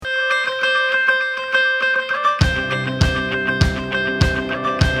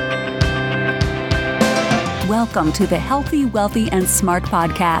Welcome to the Healthy, Wealthy, and Smart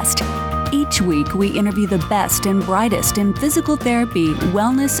podcast. Each week, we interview the best and brightest in physical therapy,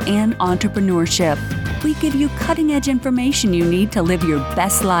 wellness, and entrepreneurship. We give you cutting-edge information you need to live your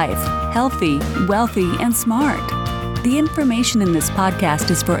best life, healthy, wealthy, and smart. The information in this podcast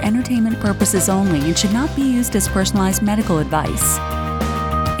is for entertainment purposes only and should not be used as personalized medical advice.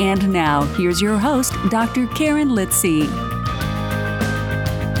 And now, here's your host, Dr. Karen Litzy.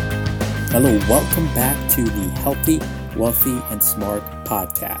 Hello, welcome back to the Healthy, Wealthy, and Smart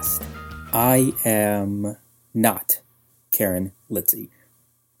podcast. I am not Karen Litzy.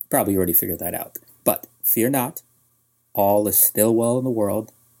 Probably already figured that out. But fear not, all is still well in the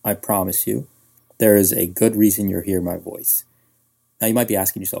world. I promise you. There is a good reason you're hearing my voice. Now you might be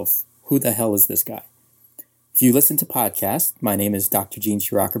asking yourself, who the hell is this guy? If you listen to podcasts, my name is Dr.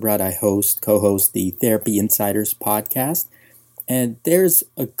 Shirokobrod. I co-host the Therapy Insiders podcast. And there's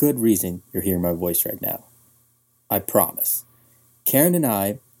a good reason you're hearing my voice right now. I promise. Karen and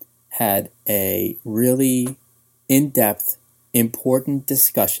I had a really in-depth, important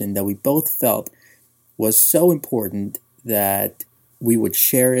discussion that we both felt was so important that we would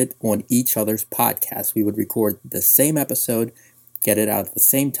share it on each other's podcast. We would record the same episode, get it out at the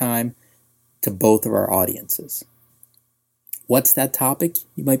same time to both of our audiences. What's that topic,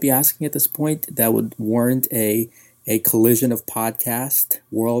 you might be asking at this point, that would warrant a collision of podcast,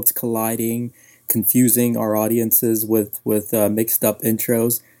 worlds colliding, confusing our audiences with mixed up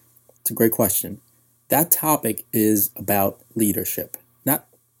intros? It's a great question. That topic is about leadership, not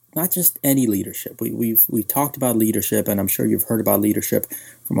just any leadership. We've talked about leadership, and I'm sure you've heard about leadership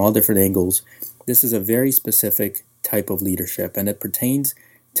from all different angles. This is a very specific type of leadership, and it pertains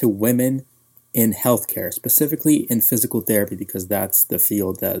to women in healthcare, specifically in physical therapy, because that's the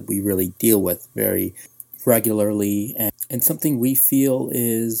field that we really deal with very regularly, and something we feel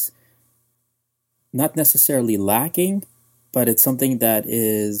is not necessarily lacking, but it's something that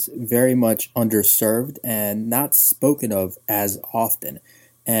is very much underserved and not spoken of as often.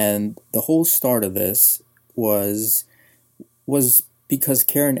 And the whole start of this was because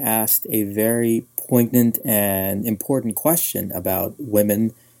Karen asked a very poignant and important question about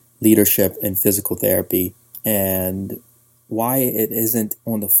women leadership in physical therapy and why it isn't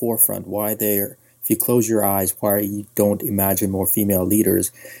on the forefront, why if you close your eyes, why you don't imagine more female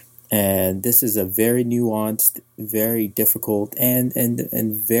leaders. And this is a very nuanced, very difficult, and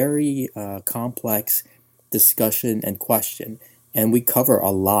very complex discussion and question. And we cover a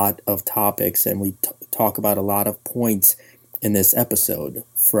lot of topics, and we talk about a lot of points in this episode,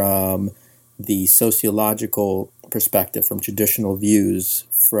 from the sociological perspective, from traditional views,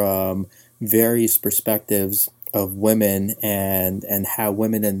 from various perspectives of women and how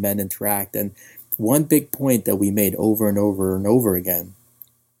women and men interact. And one big point that we made over and over and over again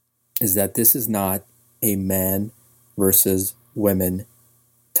is that this is not a man versus women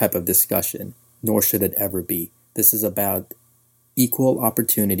type of discussion, nor should it ever be. This is about equal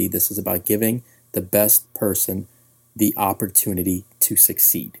opportunity. This is about giving the best person the opportunity to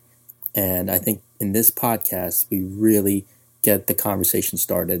succeed. And I think in this podcast, we really get the conversation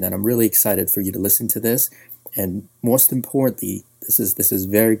started. And I'm really excited for you to listen to this. And most importantly, this is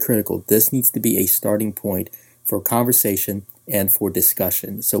very critical. This needs to be a starting point for conversation and for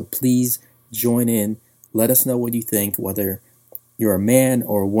discussion. So please join in. Let us know what you think, whether you're a man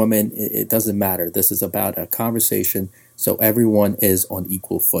or a woman. It doesn't matter. This is about a conversation, so everyone is on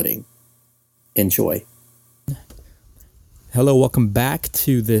equal footing. Enjoy. Hello, welcome back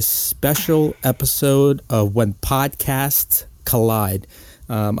to this special episode of When Podcasts Collide.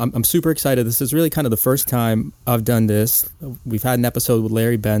 I'm super excited. This is really kind of the first time I've done this. We've had an episode with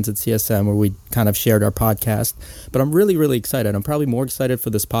Larry Benz at CSM where we kind of shared our podcast, but I'm really, really excited. I'm probably more excited for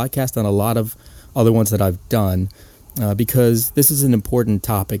this podcast than a lot of other ones that I've done because this is an important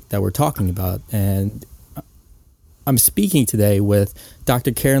topic that we're talking about. And I'm speaking today with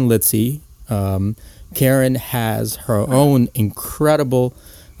Dr. Karen Litzy. Karen has her own incredible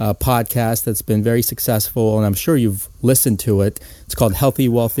podcast that's been very successful, and I'm sure you've listened to it. It's called Healthy,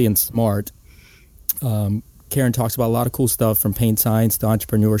 Wealthy, and Smart. Karen talks about a lot of cool stuff, from pain science to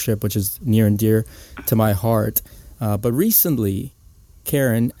entrepreneurship, which is near and dear to my heart. But recently,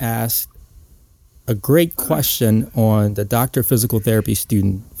 Karen asked a great question on the Dr. Physical Therapy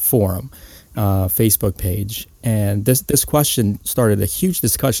Student Forum Facebook page. And this question started a huge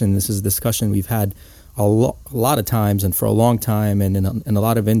discussion. This is a discussion we've had a lot of times and for a long time and in a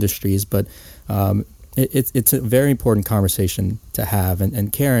lot of industries, but it's a very important conversation to have.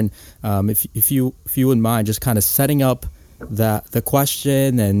 And Karen, if you wouldn't mind just kind of setting up the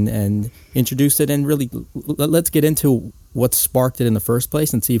question and introduce it, and really let's get into what sparked it in the first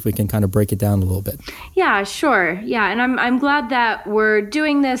place and see if we can kind of break it down a little bit. Yeah, sure. Yeah, and I'm glad that we're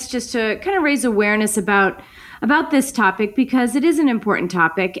doing this just to kind of raise awareness about this topic, because it is an important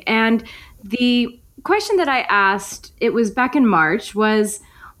topic. And the question that I asked, it was back in March, was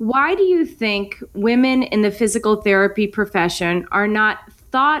why do you think women in the physical therapy profession are not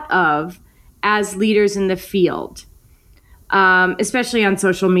thought of as leaders in the field, especially on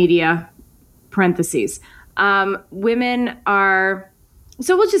social media, parentheses. Women are,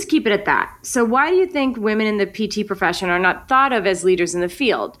 so we'll just keep it at that. So why do you think women in the PT profession are not thought of as leaders in the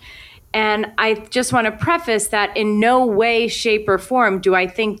field? And I just want to preface that in no way, shape, or form do I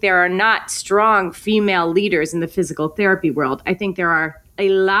think there are not strong female leaders in the physical therapy world. I think there are a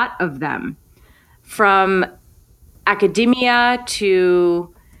lot of them, from academia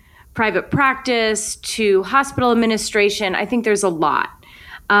to private practice to hospital administration. I think there's a lot.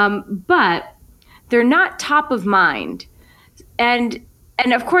 But they're not top of mind. And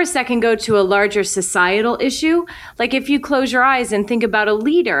of course, that can go to a larger societal issue. Like if you close your eyes and think about a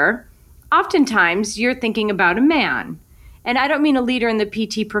leader, oftentimes you're thinking about a man. And I don't mean a leader in the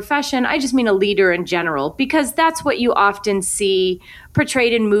PT profession. I just mean a leader in general, because that's what you often see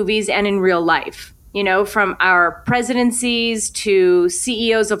portrayed in movies and in real life. You know, from our presidencies to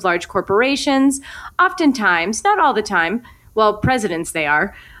CEOs of large corporations, oftentimes, not all the time, well, presidents they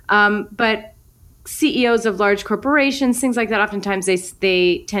are, but CEOs of large corporations, things like that, oftentimes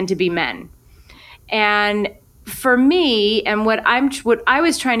they tend to be men. And for me, and what I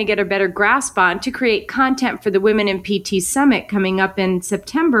was trying to get a better grasp on to create content for the Women in PT Summit coming up in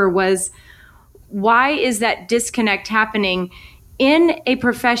September was, why is that disconnect happening in a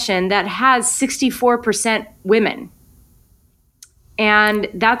profession that has 64% women? And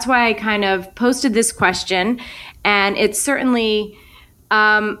that's why I kind of posted this question, and it certainly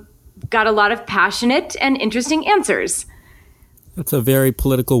got a lot of passionate and interesting answers. That's a very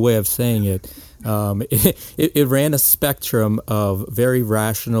political way of saying it. It ran a spectrum of very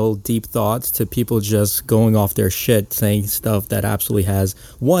rational, deep thoughts to people just going off their shit, saying stuff that absolutely has,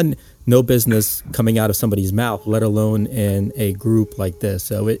 one, no business coming out of somebody's mouth, let alone in a group like this.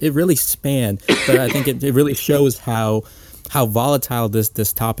 So it really spanned, but I think it really shows how volatile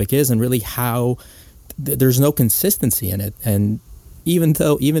this topic is, and really how there's no consistency in it. And even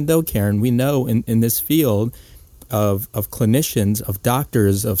though Karen, we know in this field of clinicians, of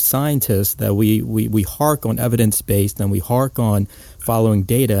doctors, of scientists, that we hark on evidence-based and we hark on following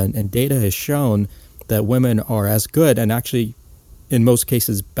data, and data has shown that women are as good, and actually in most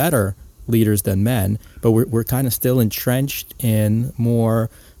cases better, leaders than men, but we're kind of still entrenched in more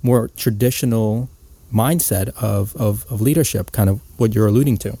traditional mindset of leadership, kind of what you're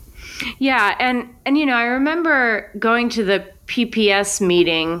alluding to. Yeah, and you know, I remember going to the PPS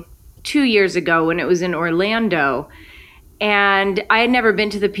meeting 2 years ago when it was in Orlando, and I had never been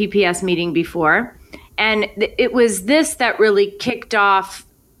to the PPS meeting before, and it was this that really kicked off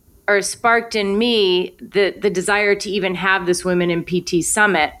or sparked in me the desire to even have this Women in PT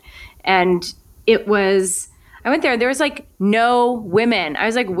Summit. And it was, I went there was like no women. I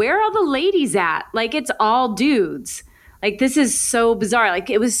was like, where are all the ladies at? Like, it's all dudes. Like, this is so bizarre. Like,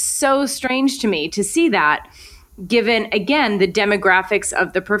 it was so strange to me to see that, given, again, the demographics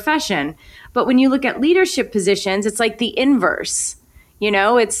of the profession. But when you look at leadership positions, it's like the inverse. You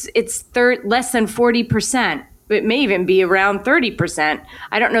know, it's less than 40%. It may even be around 30%.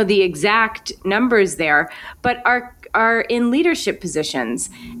 I don't know the exact numbers there, but are in leadership positions.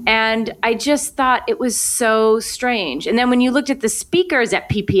 And I just thought it was so strange. And then when you looked at the speakers at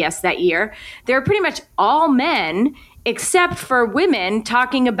PPS that year, they were pretty much all men, except for women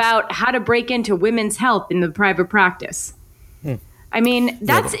talking about how to break into women's health in the private practice. I mean,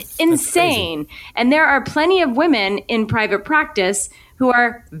 that's insane. That's and there are plenty of women in private practice who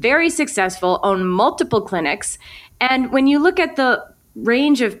are very successful, own multiple clinics. And when you look at the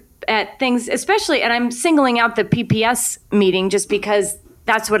range of things, especially, and I'm singling out the PPS meeting just because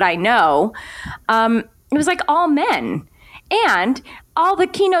that's what I know, it was like all men. And all the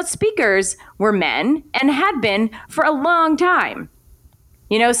keynote speakers were men and had been for a long time.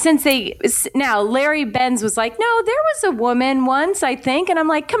 You know, now Larry Benz was like, no, there was a woman once, I think. And I'm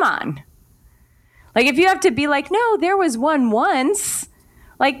like, come on. Like, if you have to be like, no, there was one once,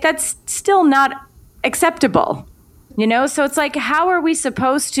 like, that's still not acceptable, you know? So it's like, how are we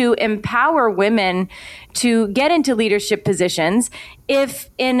supposed to empower women to get into leadership positions if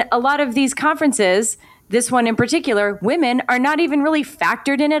in a lot of these conferences, this one in particular, women are not even really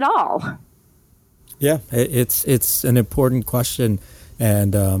factored in at all? Yeah, it's an important question.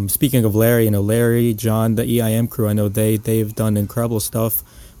 And speaking of Larry, Larry, John, the EIM crew, I know they've done incredible stuff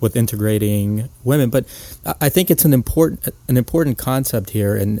with integrating women. But I think it's an important concept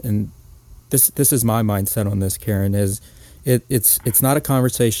here, and this is my mindset on this, Karen, is it's not a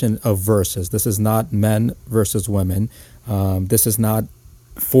conversation of versus. This is not men versus women. This is not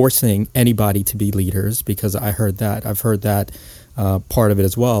forcing anybody to be leaders, because I've heard that part of it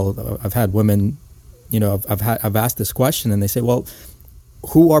as well. I've had women, I've asked this question, and they say, well,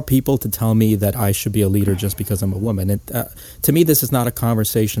 who are people to tell me that I should be a leader just because I'm a woman? To me, this is not a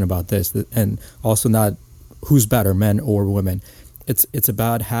conversation about this, and also not who's better, men or women. It's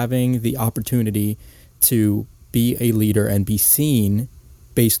about having the opportunity to be a leader and be seen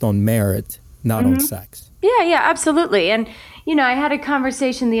based on merit, not on sex. Yeah, absolutely. And, I had a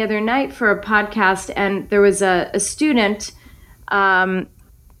conversation the other night for a podcast, and there was a student,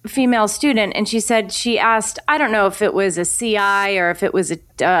 female student, and she asked, I don't know if it was a CI or if it was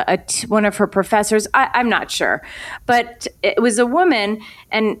one of her professors, I'm not sure, but it was a woman,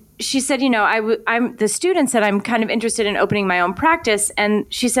 and she said, I'm the student said, I'm kind of interested in opening my own practice, and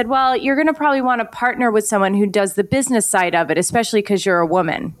she said, well, you're going to probably want to partner with someone who does the business side of it, especially because you're a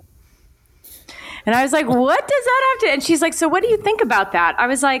woman. And I was like, what does that have to? And she's like, so what do you think about that? I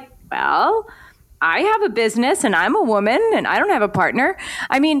was like, well, I have a business and I'm a woman and I don't have a partner.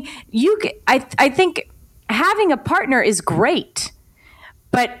 I mean, I think having a partner is great,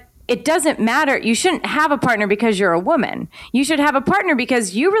 but it doesn't matter. You shouldn't have a partner because you're a woman. You should have a partner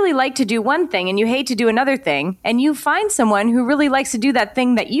because you really like to do one thing and you hate to do another thing. And you find someone who really likes to do that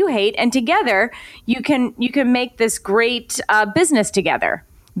thing that you hate. And together you can make this great business together.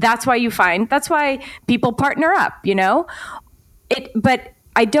 That's why people partner up, but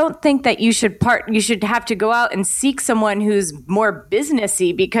I don't think that you should have to go out and seek someone who's more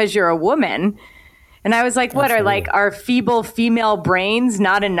businessy because you're a woman. And I was like, what are our feeble female brains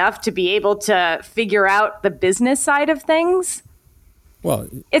not enough to be able to figure out the business side of things? Well,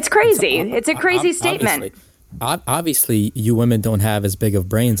 it's crazy. It's a crazy statement. Obviously, you women don't have as big of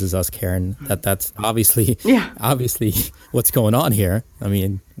brains as us, Karen. That's obviously what's going on here. I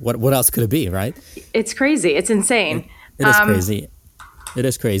mean, what else could it be, right? It's crazy. It's insane. It is crazy. It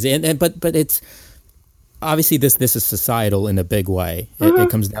is crazy, but it's obviously this is societal in a big way. It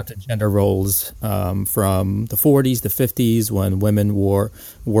comes down to gender roles from the 40s, the 50s, when women were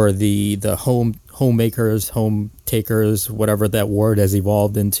the homemakers, home takers, whatever that word has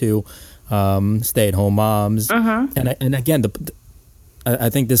evolved into. Stay-at-home moms, and again, I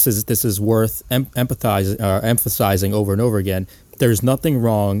think this is worth emphasizing over and over again. There's nothing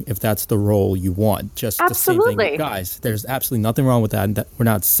wrong if that's the role you want. Just absolutely. The same thing, guys. There's absolutely nothing wrong with that, and we're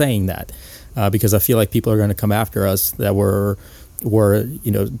not saying that because I feel like people are going to come after us that we're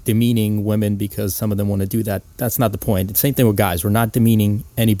demeaning women because some of them want to do that. That's not the point. Same thing with guys. We're not demeaning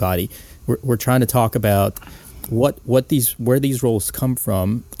anybody. We're trying to talk about where these roles come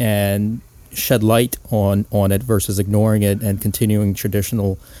from and shed light on it versus ignoring it and continuing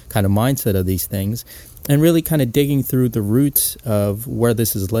traditional kind of mindset of these things, and really kind of digging through the roots of where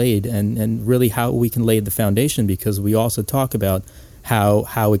this is laid and really how we can lay the foundation, because we also talk about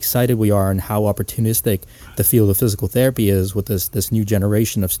how excited we are and how opportunistic the field of physical therapy is with this new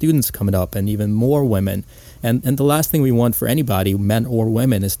generation of students coming up and even more women. And the last thing we want for anybody, men or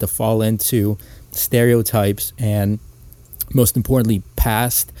women, is to fall into stereotypes and, most importantly,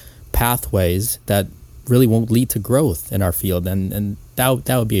 past pathways that really won't lead to growth in our field, and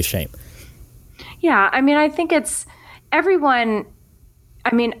that would be a shame. Yeah, I mean, I think it's everyone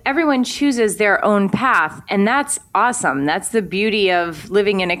chooses their own path, and that's awesome. That's the beauty of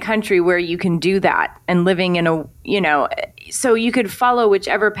living in a country where you can do that, and living in so you could follow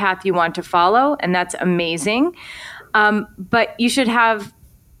whichever path you want to follow, and that's amazing. But you should have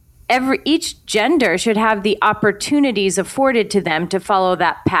each gender should have the opportunities afforded to them to follow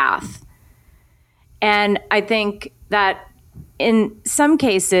that path. And I think that in some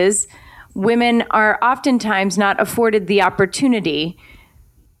cases, women are oftentimes not afforded the opportunity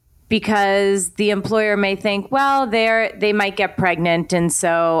because the employer may think, well, they might get pregnant, and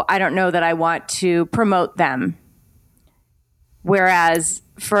so I don't know that I want to promote them. Whereas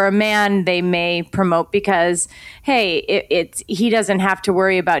for a man, they may promote because, hey, he doesn't have to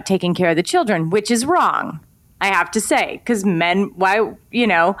worry about taking care of the children, which is wrong, I have to say, because men want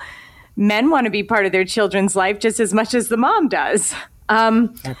to be part of their children's life just as much as the mom does.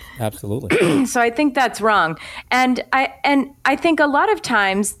 Absolutely. So I think that's wrong. And I think a lot of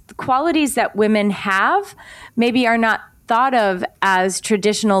times the qualities that women have maybe are not thought of as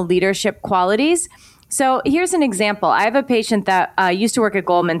traditional leadership qualities. So here's an example. I have a patient that used to work at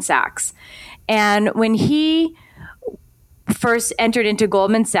Goldman Sachs. And when he first entered into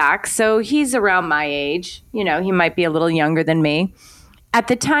Goldman Sachs, so he's around my age, he might be a little younger than me. at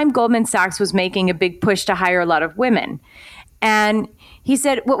the time, Goldman Sachs was making a big push to hire a lot of women. And he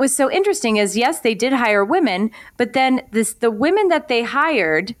said what was so interesting is, yes, they did hire women, but then the women that they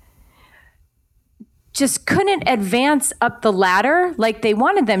hired just couldn't advance up the ladder like they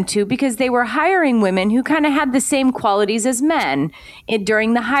wanted them to, because they were hiring women who kind of had the same qualities as men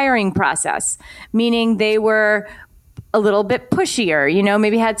during the hiring process, meaning they were a little bit pushier,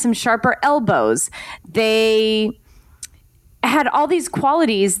 maybe had some sharper elbows. They had all these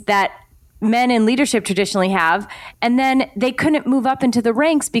qualities that men in leadership traditionally have, and then they couldn't move up into the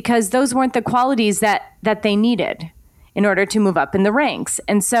ranks because those weren't the qualities that they needed in order to move up in the ranks.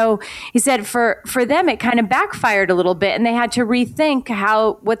 And so he said for them, it kind of backfired a little bit, and they had to rethink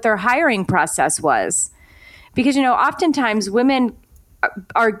what their hiring process was. Because, oftentimes women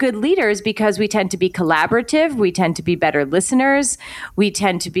are good leaders because we tend to be collaborative, we tend to be better listeners, we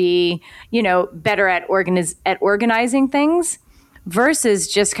tend to be, better at organizing things, versus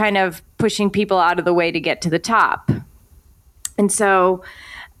just kind of pushing people out of the way to get to the top. And so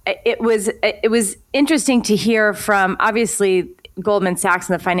it was interesting to hear from, obviously, Goldman Sachs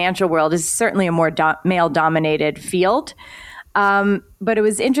in the financial world is certainly a more male-dominated field. But it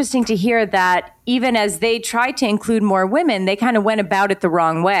was interesting to hear that even as they tried to include more women, they kind of went about it the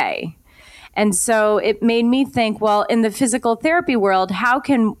wrong way. And so it made me think, well, in the physical therapy world,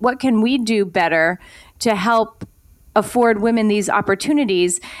 what can we do better to help afford women these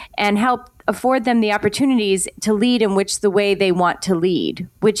opportunities and help afford them the opportunities to lead in the way they want to lead,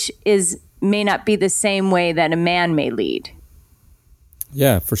 which may not be the same way that a man may lead.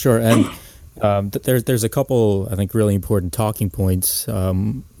 Yeah, for sure. And there's a couple, I think, really important talking points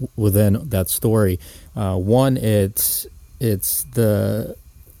within that story. One, it's the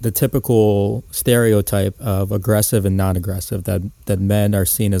typical stereotype of aggressive and non-aggressive, that men are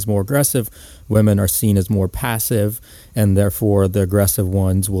seen as more aggressive, women are seen as more passive, and therefore the aggressive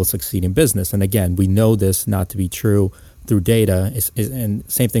ones will succeed in business. And again, we know this not to be true through data, and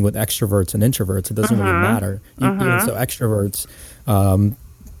same thing with extroverts and introverts. It doesn't really matter. Even so, extroverts,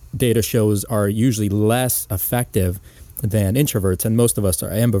 data shows, are usually less effective than introverts, and most of us are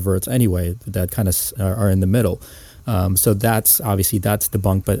ambiverts anyway, that kind of are in the middle. So that's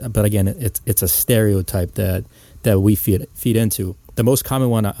debunked, but again, it's a stereotype that we feed into. The most common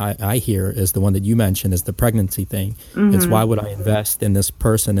one I hear is the one that you mentioned, is the pregnancy thing. It's, why would I invest in this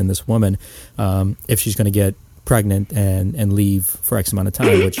person, in this woman, if she's going to get pregnant and leave for X amount of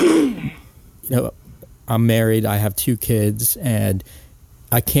time? Which, I'm married, I have 2 kids, and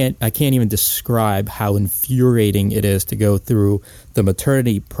I can't even describe how infuriating it is to go through the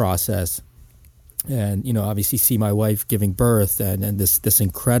maternity process. And, obviously see my wife giving birth and this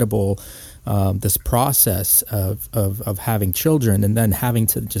incredible, this process of having children, and then having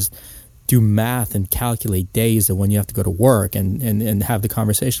to just do math and calculate days of when you have to go to work and have the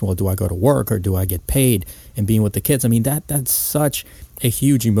conversation, well, do I go to work or do I get paid, and being with the kids. I mean, that's such a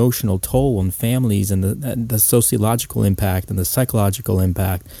huge emotional toll on families, and the sociological impact and the psychological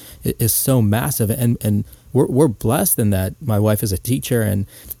impact is so massive. And we're blessed in that my wife is a teacher, and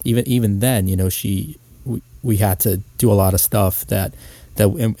even then, we had to do a lot of stuff that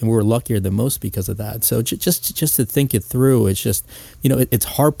and we're luckier than most because of that. So just to think it through, it's just, it's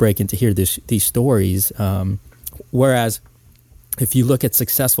heartbreaking to hear these stories. Whereas if you look at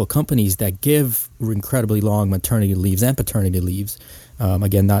successful companies that give incredibly long maternity leaves and paternity leaves,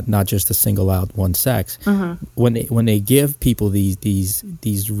 again, not just to single out one sex, when they give people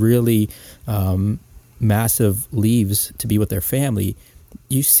these really massive leaves to be with their family,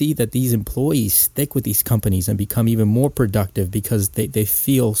 you see that these employees stick with these companies and become even more productive because they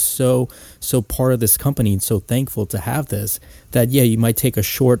feel so part of this company and so thankful to have this, that, yeah, you might take a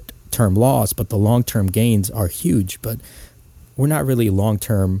short-term loss, but the long-term gains are huge. But we're not really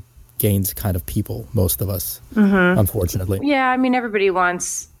long-term gains kind of people, most of us, unfortunately. Yeah, I mean, everybody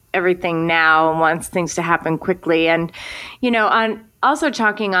wants everything now and wants things to happen quickly. And, on also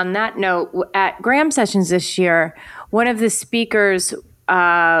talking on that note, at Graham Sessions this year, one of the speakers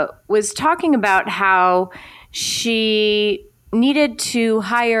was talking about how she needed to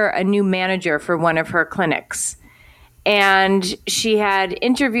hire a new manager for one of her clinics. And she had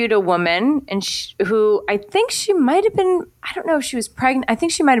interviewed a woman who I think she might have been, I don't know if she was pregnant. I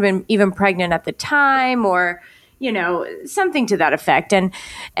think she might have been even pregnant at the time, or, something to that effect. And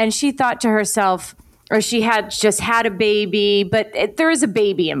she thought to herself, or she had just had a baby, but there is a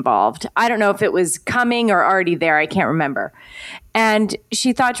baby involved. I don't know if it was coming or already there. I can't remember. And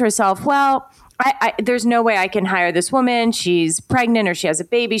she thought to herself, well, there's no way I can hire this woman. She's pregnant or she has a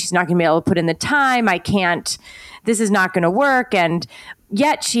baby. She's not going to be able to put in the time. I can't, this is not going to work. And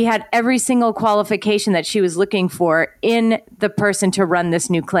yet she had every single qualification that she was looking for in the person to run this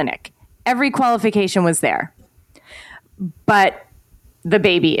new clinic. Every qualification was there, but the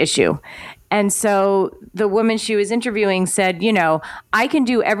baby issue. And so the woman she was interviewing said, I can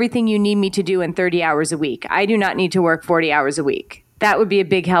do everything you need me to do in 30 hours a week. I do not need to work 40 hours a week. That would be a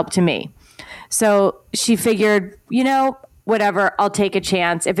big help to me. So she figured, whatever, I'll take a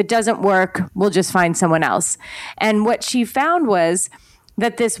chance. If it doesn't work, we'll just find someone else. And what she found was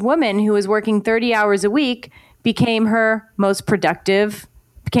that this woman who was working 30 hours a week became her most productive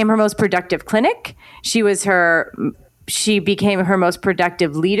clinic. She became her most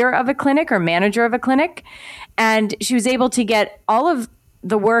productive leader of a clinic or manager of a clinic. And she was able to get all of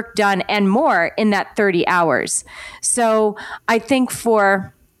the work done and more in that 30 hours. So I think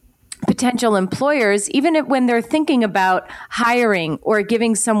for potential employers, even when they're thinking about hiring or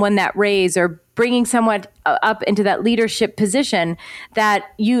giving someone that raise or bringing someone up into that leadership position, that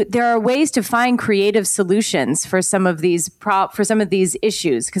there are ways to find creative solutions for some of these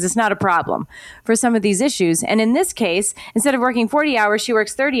issues, because it's not a problem for some of these issues. And in this case, instead of working 40 hours, she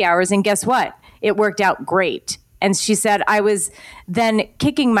works 30 hours, and guess what? It worked out great. And she said, I was then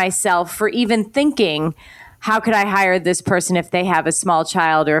kicking myself for even thinking, how could I hire this person if they have a small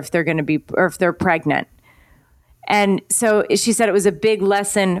child or if they're pregnant? And so she said it was a big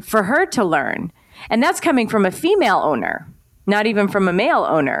lesson for her to learn. And that's coming from a female owner, not even from a male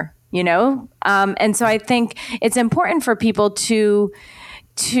owner, And so I think it's important for people to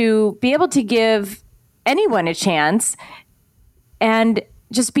be able to give anyone a chance and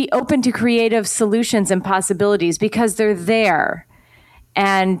just be open to creative solutions and possibilities, because they're there.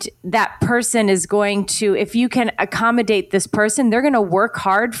 And that person is going to, if you can accommodate this person, they're going to work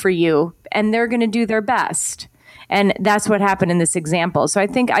hard for you and they're going to do their best. And that's what happened in this example. So I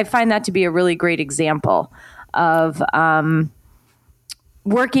find that to be a really great example of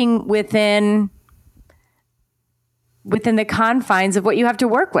working within the confines of what you have to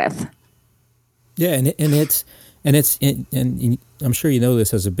work with. Yeah, and I'm sure you know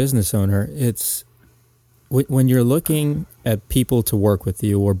this as a business owner. It's when you're looking at people to work with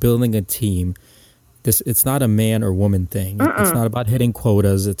you or building a team, it's not a man or woman thing. It's not about hitting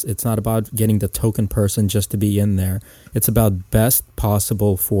quotas. It's not about getting the token person just to be in there. It's about best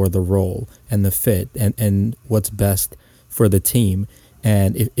possible for the role and the fit and what's best for the team.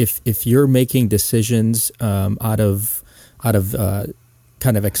 And if you're making decisions out of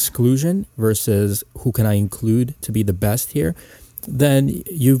kind of exclusion versus who can I include to be the best here, then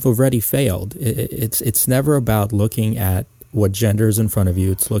you've already failed. It's never about looking at what gender is in front of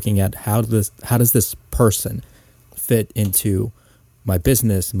you. It's looking at how does this person fit into my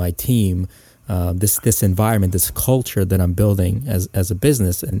business, my team, this environment, this culture that I'm building as a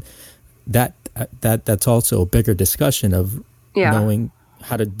business, and that's also a bigger discussion of knowing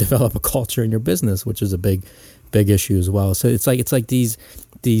how to develop a culture in your business, which is a big issue as well. So it's like these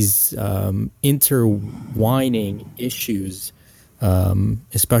intertwining issues.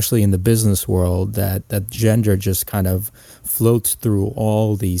 Especially in the business world, that gender just kind of floats through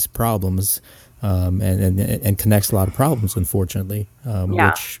all these problems and connects a lot of problems, unfortunately,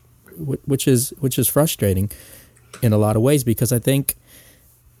 which is frustrating in a lot of ways, because I think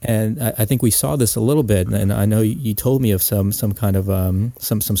we saw this a little bit, and I know you told me of some kind of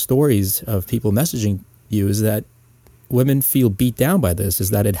some stories of people messaging you, is that women feel beat down by this, is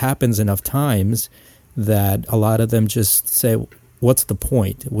that it happens enough times that a lot of them just say, what's the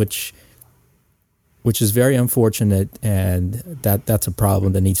point? Which is very unfortunate, and that's a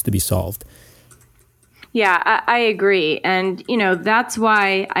problem that needs to be solved. Yeah, I agree. And, that's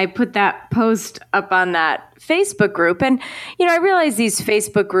why I put that post up on that Facebook group. And, I realize these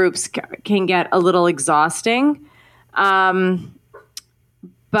Facebook groups can get a little exhausting. But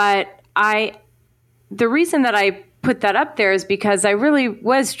the reason that I put that up there is because I really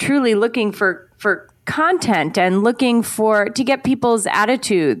was truly looking for content and looking to get people's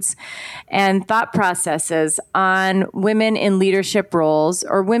attitudes and thought processes on women in leadership roles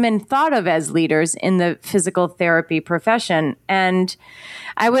or women thought of as leaders in the physical therapy profession. And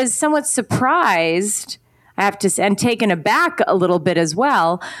I was somewhat surprised, I have to say, and taken aback a little bit as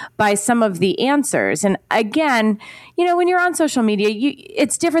well by some of the answers. And again, when you're on social media,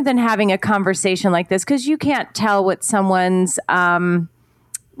 it's different than having a conversation like this, because you can't tell what someone's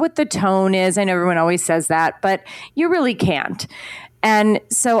what the tone is. I know everyone always says that, but you really can't. And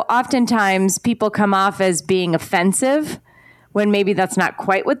so oftentimes people come off as being offensive when maybe that's not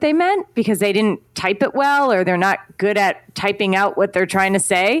quite what they meant, because they didn't type it well, or they're not good at typing out what they're trying to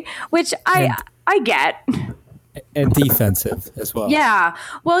say, which I I get. And defensive as well. Yeah.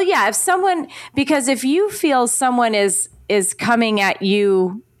 Well, yeah, because if you feel someone is coming at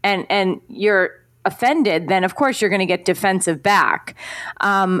you and you're offended, then of course you're going to get defensive back.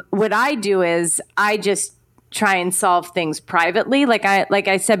 What I do is I just try and solve things privately. Like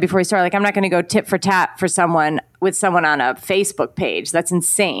I said before we started, like I'm not going to go tit for tat for someone on a Facebook page. That's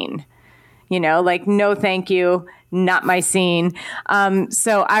insane. Like, no, thank you. Not my scene.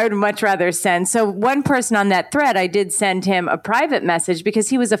 So I would much rather send. So one person on that thread, I did send him a private message because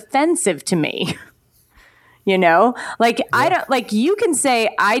he was offensive to me. I don't like, you can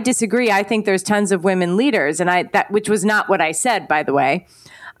say, I disagree. I think there's tons of women leaders. And which was not what I said, by the way.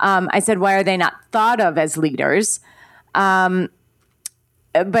 I said, why are they not thought of as leaders? But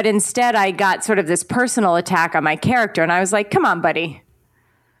instead I got sort of this personal attack on my character. And I was like, come on, buddy.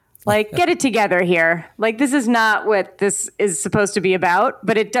 Like, get it together here. Like, this is not what this is supposed to be about,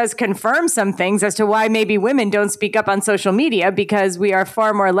 but it does confirm some things as to why maybe women don't speak up on social media, because we are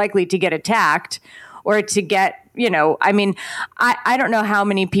far more likely to get attacked or to get, I don't know how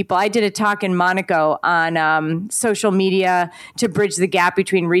many people. I did a talk in Monaco on social media to bridge the gap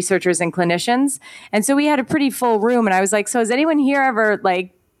between researchers and clinicians. And so we had a pretty full room. And I was like, so has anyone here ever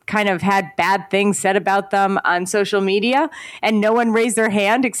kind of had bad things said about them on social media? And no one raised their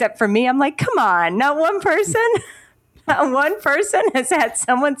hand except for me. I'm like, come on, not one person? Not one person has had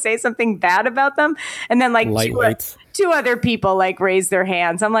someone say something bad about them? And then two other people raised their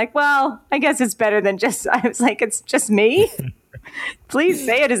hands. I'm like, well, I guess it's better than I was like, it's just me. Please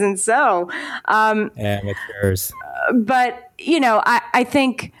say it isn't so. Amateurs. But, I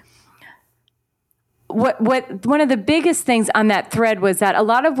think what one of the biggest things on that thread was that a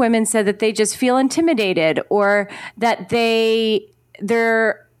lot of women said that they just feel intimidated, or that they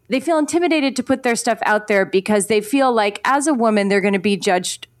feel intimidated to put their stuff out there because they feel like as a woman they're going to be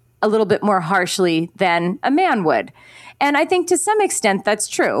judged a little bit more harshly than a man would. And I think to some extent that's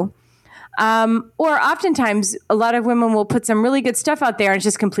true. Or oftentimes a lot of women will put some really good stuff out there and it's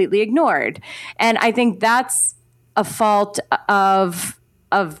just completely ignored. And I think that's a fault of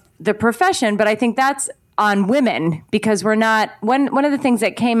the profession, but I think that's on women, because we're not, one of the things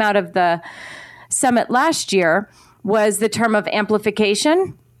that came out of the summit last year was the term of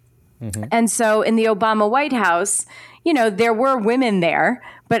amplification. Mm-hmm. And so in the Obama White House, there were women there,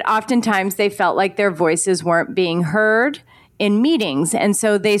 but oftentimes they felt like their voices weren't being heard in meetings. And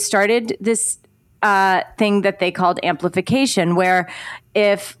so they started this thing that they called amplification, where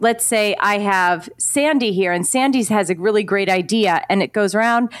if, let's say, I have Sandy here and Sandy has a really great idea and it goes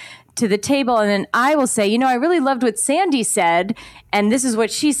around to the table, and then I will say, I really loved what Sandy said, and this is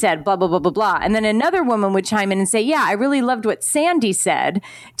what she said, blah, blah, blah, blah, blah. And then another woman would chime in and say, yeah, I really loved what Sandy said,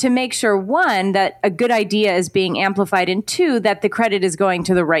 to make sure, one, that a good idea is being amplified, and two, that the credit is going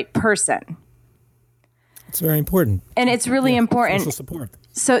to the right person. It's very important. And it's really important. Social support.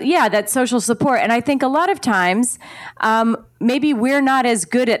 So, yeah, that's social support. And I think a lot of times, maybe we're not as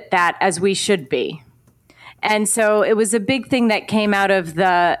good at that as we should be. And so it was a big thing that came out of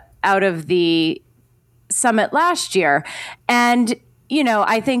the summit last year. And,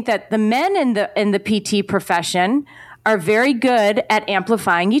 I think that the men in the PT profession are very good at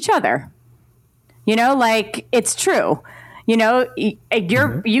amplifying each other. It's true. You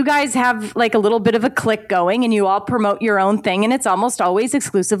guys have a little bit of a clique going, and you all promote your own thing, and it's almost always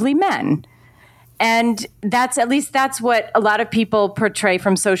exclusively men. And that's what a lot of people portray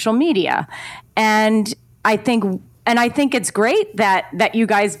from social media. And I think it's great that you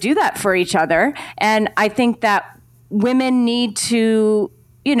guys do that for each other. And I think that women need to,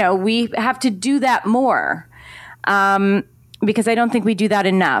 we have to do that more, because I don't think we do that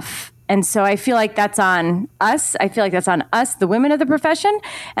enough. And so I feel like that's on us. I feel like that's on us, the women of the profession.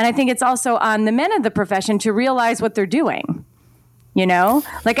 And I think it's also on the men of the profession to realize what they're doing. I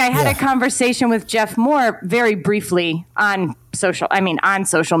had a conversation with Jeff Moore very briefly on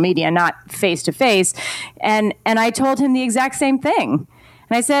social media, not face to face. And I told him the exact same thing.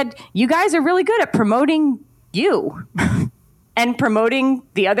 And I said, you guys are really good at promoting you and promoting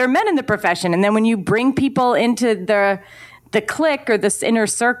the other men in the profession. And then when you bring people into the clique or this inner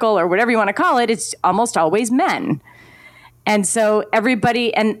circle or whatever you want to call it, it's almost always men. And so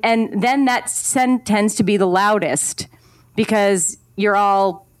everybody, and then that tends to be the loudest, because you're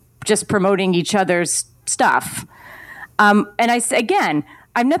all just promoting each other's stuff. And again,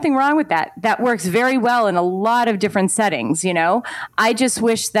 I'm nothing wrong with that. That works very well in a lot of different settings. I just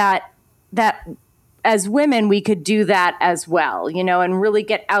wish that as women, we could do that as well, and really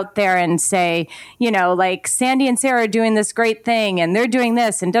get out there and say, Sandy and Sarah are doing this great thing and they're doing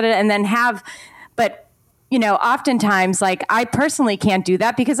this and da-da-da, and then but oftentimes, like, I personally can't do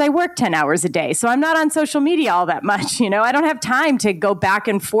that because I work 10 hours a day. So I'm not on social media all that much. I don't have time to go back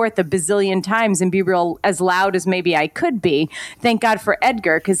and forth a bazillion times and be real as loud as maybe I could be. Thank God for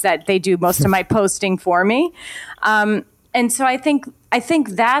Edgar, because they do most of my posting for me. And so I think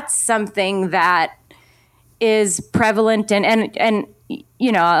that's something that is prevalent and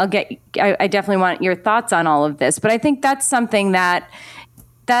I definitely want your thoughts on all of this, but I think that's something that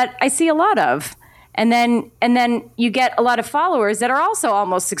I see a lot of. And then you get a lot of followers that are also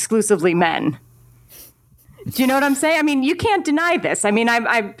almost exclusively men. Do you know what I'm saying? I mean, you can't deny this. I mean,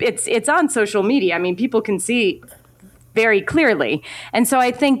 it's on social media. I mean, people can see very clearly. And so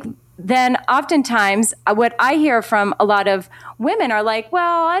I think then oftentimes what I hear from a lot of women are like,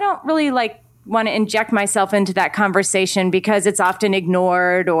 well, I don't really want to inject myself into that conversation because it's often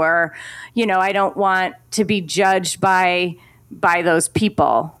ignored, or, I don't want to be judged by those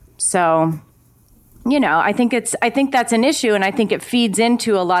people. So, I think that's an issue, and I think it feeds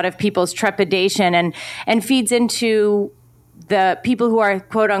into a lot of people's trepidation and feeds into the people who are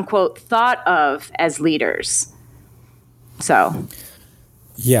quote unquote thought of as leaders. So,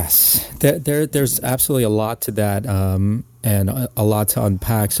 yes, there's absolutely a lot to that, and a lot to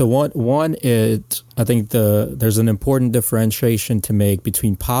unpack. So one is, I think there's an important differentiation to make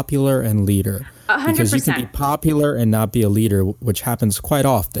between popular and leader. 100%. Because you can be popular and not be a leader, which happens quite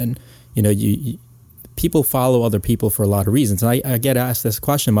often. People follow other people for a lot of reasons. And I get asked this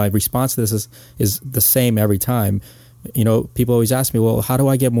question. My response to this is the same every time. People always ask me, well, how do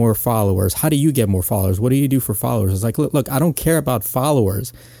I get more followers? How do you get more followers? What do you do for followers? It's like, look, I don't care about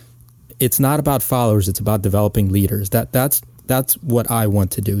followers. It's not about followers. It's about developing leaders. That's what I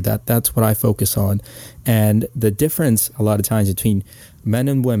want to do. That's what I focus on. And the difference a lot of times between men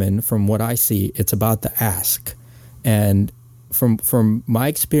and women, from what I see, it's about the ask. And from my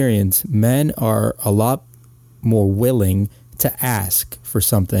experience, men are a lot more willing to ask for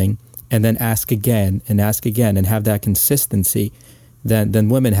something and then ask again and have that consistency than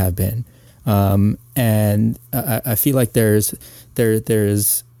women have been. And I feel like there's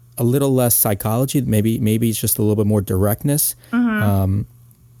a little less psychology. Maybe it's just a little bit more directness. Mm-hmm.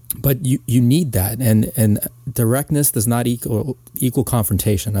 But you need that, and directness does not equal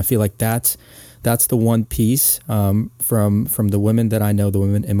confrontation. I feel like that's the one piece from the women that I know, the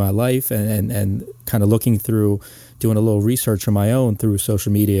women in my life, and kind of looking through, doing a little research on my own through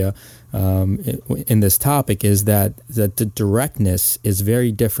social media in this topic, is that the directness is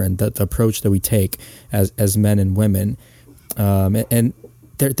very different, the approach that we take as men and women, and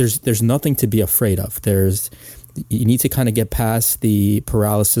there's nothing to be afraid of. You need to kind of get past the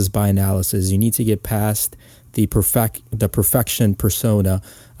paralysis by analysis. You need to get past the perfection persona.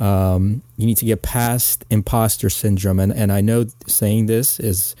 You need to get past imposter syndrome. And I know saying this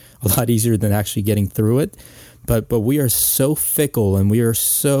is a lot easier than actually getting through it. But we are so fickle, and we are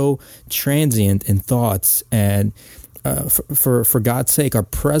so transient in thoughts. And for God's sake, our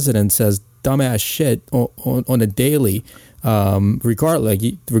president says dumbass shit on a daily,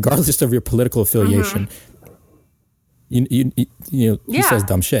 regardless of your political affiliation. Mm-hmm. He says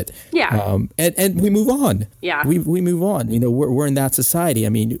dumb shit. Yeah. And we move on. Yeah. We move on. We're in that society. I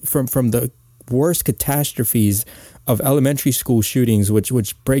mean, from the worst catastrophes of elementary school shootings,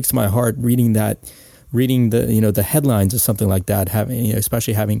 which breaks my heart reading the headlines of something like that,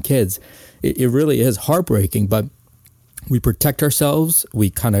 especially having kids. It really is heartbreaking, but we protect ourselves. We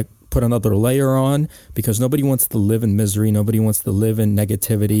kind of put another layer on, because nobody wants to live in misery. Nobody wants to live in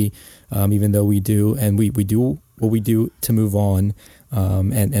negativity, even though we do. And we do what we do to move on,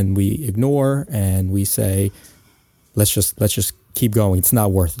 and we ignore, and we say, let's just keep going. It's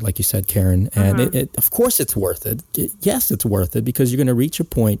not worth it, like you said, Karen. And it of course it's worth it. Yes, it's worth it, because you're going to reach a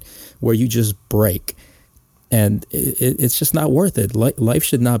point where you just break, and it's just not worth it. Life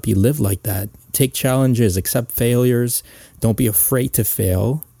should not be lived like that. Take challenges, accept failures. Don't be afraid to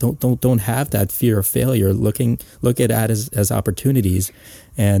fail. Don't have that fear of failure. Look at that as opportunities,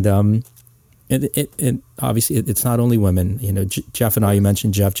 and obviously it's not only women. Jeff and I, you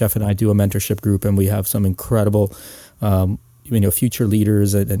mentioned Jeff. Jeff and I do a mentorship group, and we have some incredible, future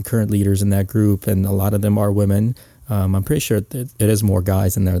leaders and current leaders in that group, and a lot of them are women. I'm pretty sure it is more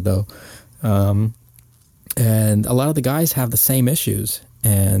guys in there though, and a lot of the guys have the same issues,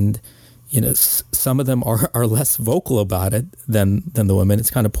 and some of them are less vocal about it than the women.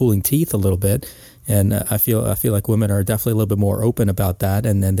 It's kind of pulling teeth a little bit. And I feel like women are definitely a little bit more open about that,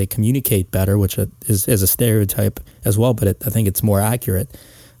 and then they communicate better, which is a stereotype as well, but I think it's more accurate.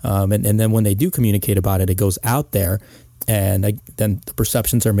 And then when they do communicate about it, it goes out there, and then the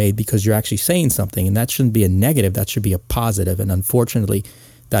perceptions are made because you're actually saying something, and that shouldn't be a negative. That should be a positive. And unfortunately,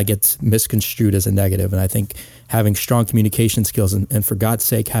 that gets misconstrued as a negative. And I think having strong communication skills and for God's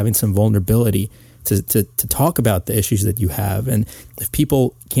sake, having some vulnerability to talk about the issues that you have. And if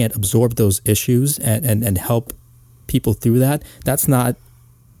people can't absorb those issues and help people through that, that's not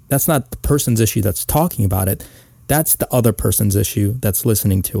the person's issue that's talking about it. That's the other person's issue that's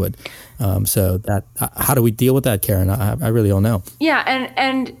listening to it. So that how do we deal with that, Karen? I really don't know. Yeah,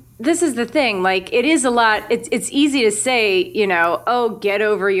 and this is the thing. Like, it is a lot. It's easy to say, oh, get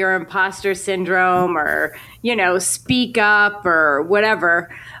over your imposter syndrome, or speak up or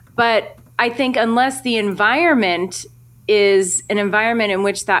whatever. But I think unless the environment is an environment in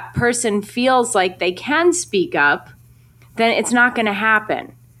which that person feels like they can speak up, then it's not going to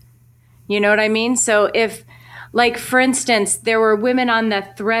happen. You know what I mean? So if, like, for instance, there were women on the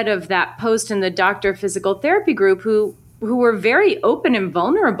thread of that post in the Doctor Physical Therapy group who were very open and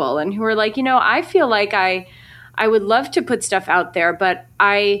vulnerable, and who were like, I feel like I would love to put stuff out there, but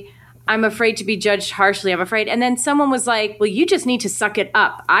I'm afraid to be judged harshly. I'm afraid. And then someone was like, well, you just need to suck it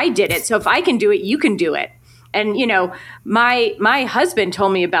up. I did it. So if I can do it, you can do it. And, my husband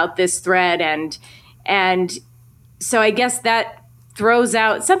told me about this thread. And so I guess that throws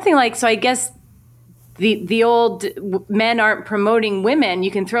out something like, so I guess the old men aren't promoting women. You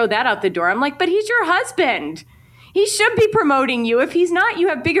can throw that out the door. I'm like, but he's your husband. He should be promoting you. If he's not, you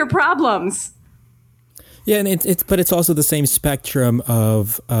have bigger problems. Yeah, and it's also the same spectrum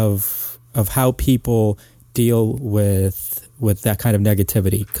of how people deal with that kind of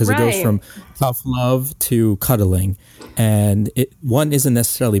negativity, because it goes from tough love to cuddling, and one isn't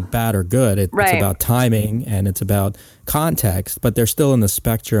necessarily bad or good. It's about timing and it's about context, but they're still in the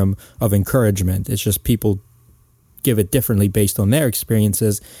spectrum of encouragement. It's just people give it differently based on their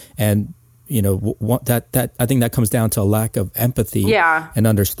experiences, and that I think that comes down to a lack of empathy and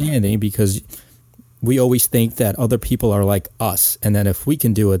understanding, because we always think that other people are like us, and then if we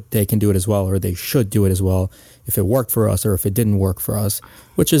can do it, they can do it as well, or they should do it as well if it worked for us or if it didn't work for us,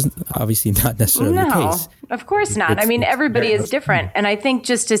 which is obviously not necessarily the case. No, of course not. I mean, everybody is different. And I think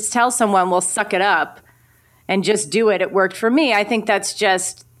just to tell someone, well, suck it up and just do it, it worked for me, I think that's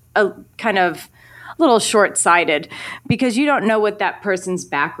just a kind of a little short-sighted, because you don't know what that person's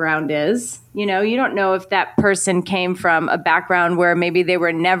background is. You don't know if that person came from a background where maybe they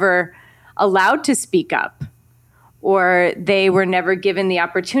were never allowed to speak up, or they were never given the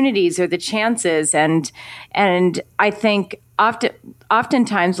opportunities or the chances. And I think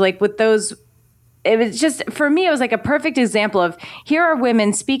oftentimes, like with those, it was just, for me, it was like a perfect example of, here are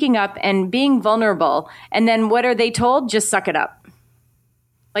women speaking up and being vulnerable, and then what are they told? Just suck it up.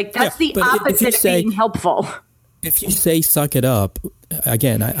 Like, that's the opposite of being helpful. If you say suck it up,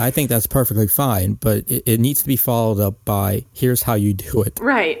 again, I think that's perfectly fine, but it needs to be followed up by, here's how you do it.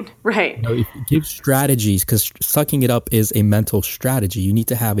 Right. Give strategies, because sucking it up is a mental strategy. You need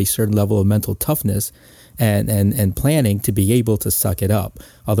to have a certain level of mental toughness and planning to be able to suck it up.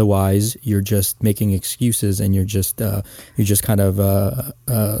 Otherwise, you're just making excuses, and you're just kind of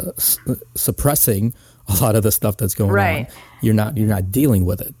suppressing a lot of the stuff that's going on. You're not dealing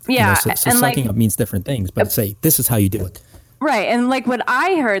with it. Yeah. So sucking up means different things, but say, this is how you do it. Right. And like what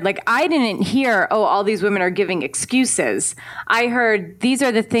I heard, like, I didn't hear, oh, all these women are giving excuses. I heard, these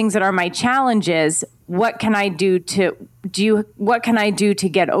are the things that are my challenges. What can I do to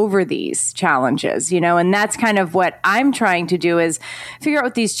get over these challenges? And that's kind of what I'm trying to do, is figure out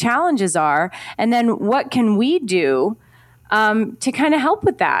what these challenges are. And then what can we do to kind of help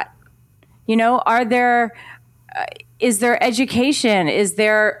with that? Is there education? Is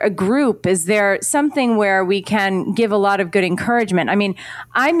there a group? Is there something where we can give a lot of good encouragement? I mean,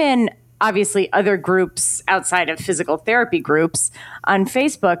 I'm in obviously other groups outside of physical therapy groups on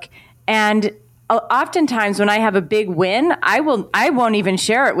Facebook, and oftentimes when I have a big win, I won't even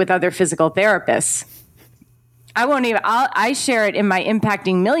share it with other physical therapists. I share it in my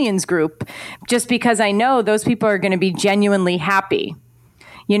Impacting Millions group, just because I know those people are going to be genuinely happy.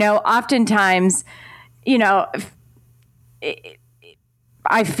 Oftentimes,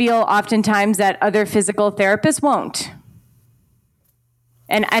 I feel oftentimes that other physical therapists won't.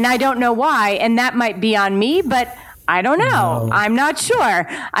 And I don't know why, and that might be on me, but I don't know. No. I'm not sure.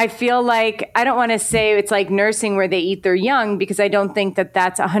 I feel like, I don't want to say it's like nursing where they eat their young, because I don't think that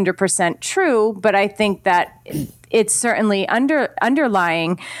that's 100% true, but I think that it's certainly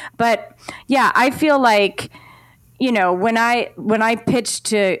underlying. But yeah, I feel like, when I pitched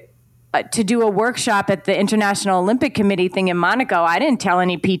to do a workshop at the International Olympic Committee thing in Monaco, I didn't tell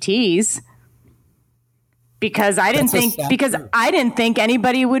any PTs. because I didn't think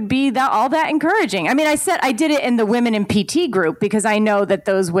anybody would be all that encouraging. I mean, I did it in the women in PT group because I know that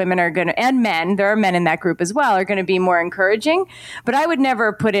those women are going to, and men, there are men in that group as well, are going to be more encouraging. But I would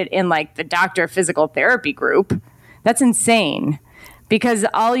never put it in like the doctor physical therapy group. That's insane. Because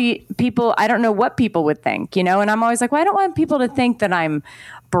people, I don't know what people would think, and I'm always like, well, I don't want people to think that I'm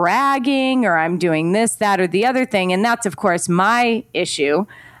bragging or I'm doing this, that, or the other thing. And that's, of course, my issue.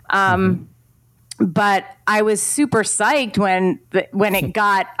 But I was super psyched when it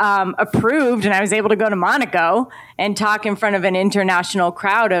got approved and I was able to go to Monaco and talk in front of an international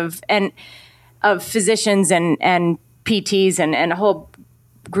crowd of physicians and PTs and a whole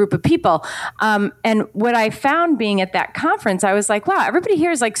group of people. And what I found being at that conference, I was like, wow, everybody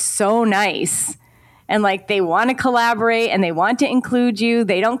here is like so nice. And like they want to collaborate and they want to include you.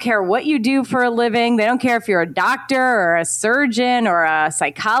 They don't care what you do for a living. They don't care if you're a doctor or a surgeon or a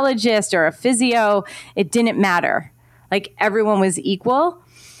psychologist or a physio. It didn't matter. Like everyone was equal.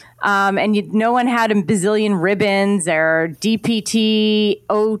 And no one had a bazillion ribbons or DPT,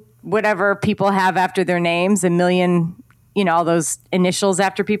 whatever people have after their names, a million, all those initials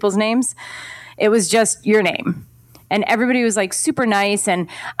after people's names. It was just your name. And everybody was like super nice. And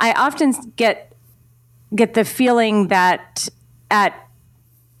I often get the feeling that at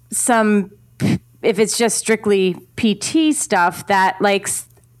if it's just strictly PT stuff, that like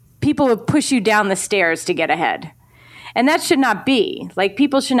people would push you down the stairs to get ahead. And that should not be. Like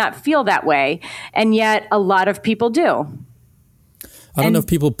people should not feel that way. And yet a lot of people do. I don't know if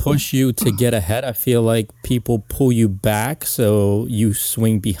people push you to get ahead. I feel like people pull you back so you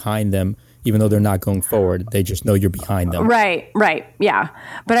swing behind them, even though they're not going forward. They just know you're behind them. Right. Yeah.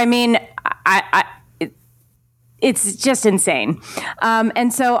 But I mean, it's just insane.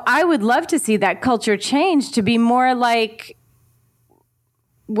 And so I would love to see that culture change to be more like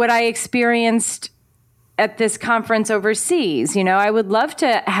what I experienced at this conference overseas. I would love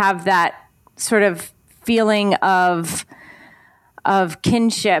to have that sort of feeling of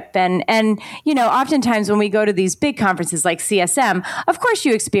kinship. And oftentimes when we go to these big conferences like CSM, of course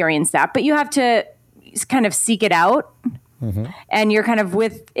you experience that, but you have to kind of seek it out. Mm-hmm. And you're kind of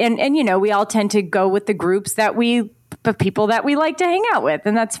and we all tend to go with the groups the people that we like to hang out with,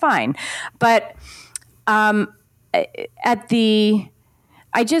 and that's fine. But I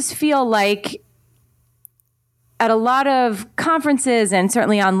just feel like at a lot of conferences and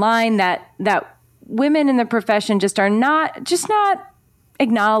certainly online that women in the profession just are not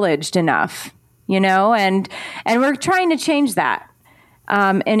acknowledged enough, and we're trying to change that.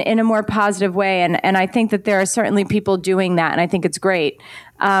 In a more positive way. And I think that there are certainly people doing that, and I think it's great.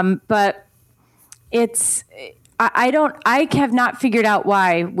 But I have not figured out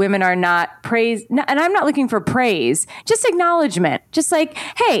why women are not praised. And I'm not looking for praise, just acknowledgement. Just like,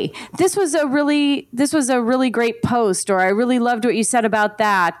 hey, this was a really great post, or I really loved what you said about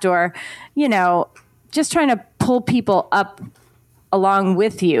that, or, just trying to pull people up along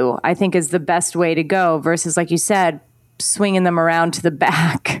with you, I think is the best way to go versus, like you said, swinging them around to the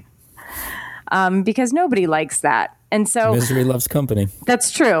back, because nobody likes that. And so misery loves company. That's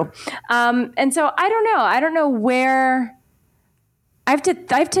true. And so I don't know where I have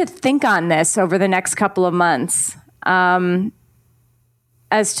to think on this over the next couple of months. As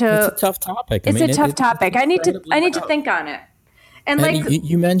to it's a tough topic. It's a tough topic. I need to think on it. And like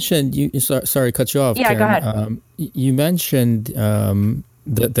you mentioned, sorry to cut you off. Yeah, Karen. go ahead. You mentioned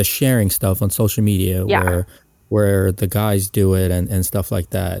the sharing stuff on social media, where the guys do it and stuff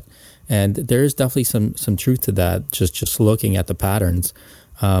like that. And there's definitely some truth to that, just looking at the patterns.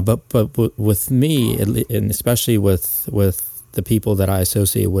 But with me, and especially with the people that I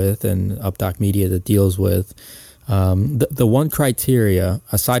associate with and UpDoc Media that deals with, the one criteria,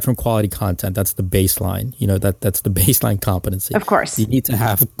 aside from quality content, that's the baseline. That's the baseline competency. Of course. You need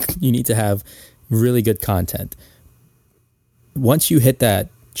to have really good content. Once you hit that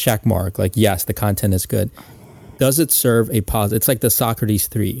check mark, like, yes, the content is good. Does it serve a positive? It's like the Socrates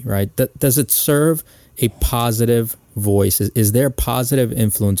 3, right? Does it serve a positive voice? Is there a positive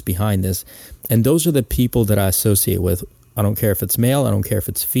influence behind this? And those are the people that I associate with. I don't care if it's male. I don't care if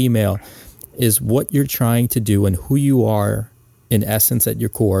it's female. Is what you're trying to do and who you are, in essence, at your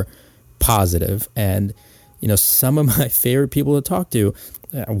core, positive. And, some of my favorite people to talk to,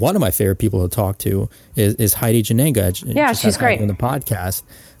 one of my favorite people to talk to is Heidi Janenga. Yeah, she's great. On the podcast.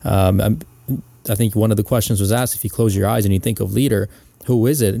 I think one of the questions was asked, if you close your eyes and you think of leader, who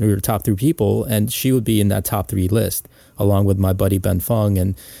is it? And we were top 3 people, and she would be in that top 3 list, along with my buddy Ben Fung.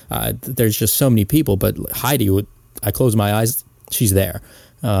 And there's just so many people, but Heidi I close my eyes, she's there.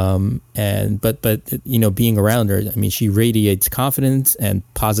 But being around her, I mean, she radiates confidence and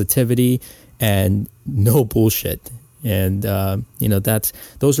positivity and no bullshit. And,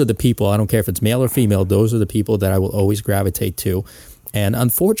 those are the people, I don't care if it's male or female, those are the people that I will always gravitate to. And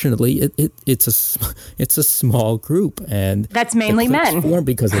unfortunately, it's a small group, and that's mainly men. Formed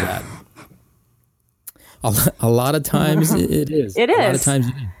because of that. A lot of times it is. It is. A lot of times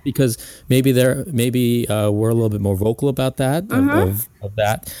it is. Because maybe we're a little bit more vocal about that, of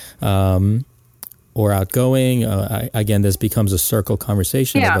that, or outgoing. Again, this becomes a circle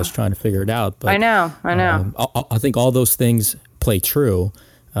conversation of us trying to figure it out. But I know. I think all those things play true.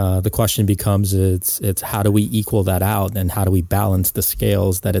 The question becomes it's how do we equal that out, and how do we balance the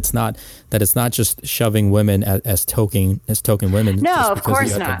scales, that it's not just shoving women as token women. No, just of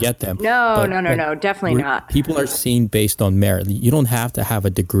course not. To get them. No, definitely not. People are seen based on merit. You don't have to have a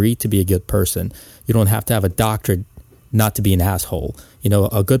degree to be a good person. You don't have to have a doctorate not to be an asshole.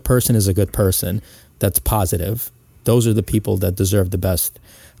 A good person is a good person that's positive. Those are the people that deserve the best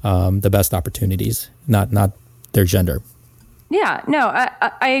opportunities, not their gender. Yeah, no,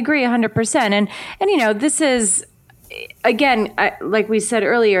 I agree 100%. And this is, again, like we said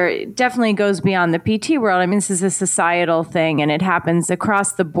earlier, it definitely goes beyond the PT world. I mean, this is a societal thing, and it happens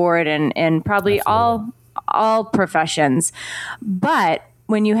across the board and probably all professions. But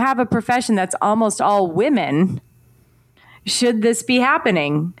when you have a profession that's almost all women, should this be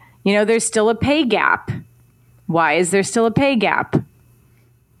happening? There's still a pay gap. Why is there still a pay gap?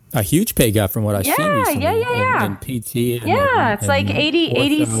 A huge pay gap from what I've seen recently. In PT. It's like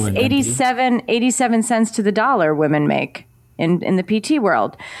 87 cents to the dollar women make in the PT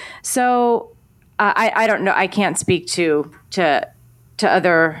world. So I don't know. I can't speak to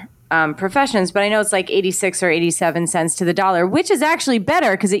other professions, but I know it's like 86 or 87 cents to the dollar, which is actually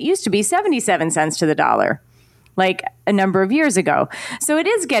better because it used to be 77 cents to the dollar like a number of years ago. So it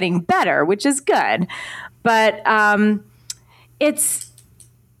is getting better, which is good. But it's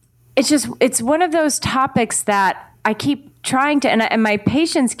one of those topics that I keep trying to, and my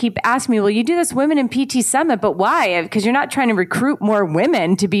patients keep asking me, well, you do this Women in PT Summit, but why? Because you're not trying to recruit more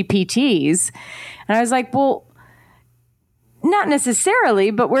women to be PTs. And I was like, well, not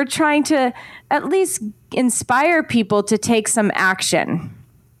necessarily, but we're trying to at least inspire people to take some action.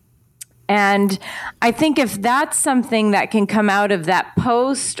 And I think if that's something that can come out of that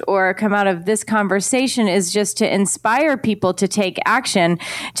post or come out of this conversation, is just to inspire people to take action,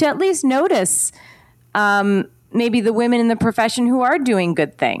 to at least notice maybe the women in the profession who are doing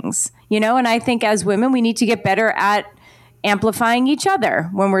good things, and I think as women, we need to get better at amplifying each other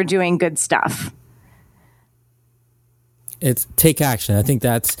when we're doing good stuff. It's take action. I think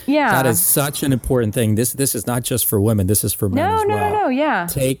that is such an important thing. This is not just for women. This is for men as well. No. Yeah.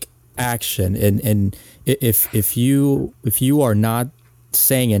 Take action, and if you are not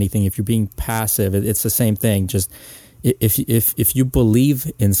saying anything, if you're being passive, it's the same thing. Just if you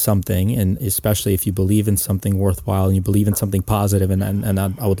believe in something, and especially if you believe in something worthwhile and you believe in something positive, and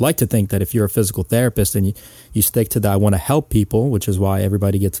I would like to think that if you're a physical therapist and you stick to that, I want to help people, which is why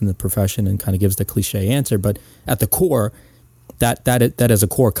everybody gets in the profession and kind of gives the cliche answer. But at the core, that is a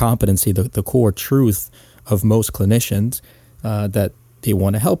core competency, the core truth of most clinicians, that they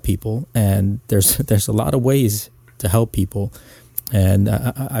want to help people, and there's a lot of ways to help people. And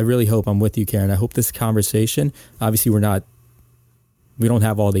I really hope I'm with you, Karen. I hope this conversation, obviously we don't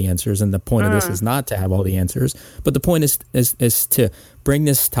have all the answers, and the point of this is not to have all the answers, but the point is to bring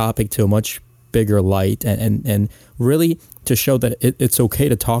this topic to a much bigger light, and really to show that it's okay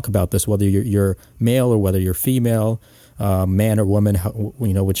to talk about this, whether you're male or whether you're female, man or woman,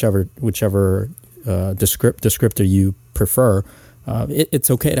 whichever descriptor you prefer. It's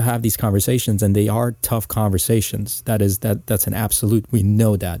okay to have these conversations, and they are tough conversations. That's an absolute. We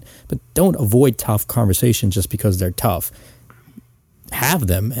know that, but don't avoid tough conversations just because they're tough. Have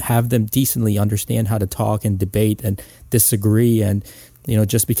them decently, understand how to talk and debate and disagree, and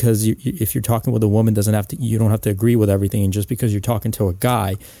just because if you're talking with a woman, you don't have to agree with everything, and just because you're talking to a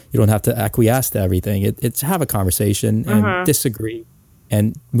guy, you don't have to acquiesce to everything. It's have a conversation and disagree,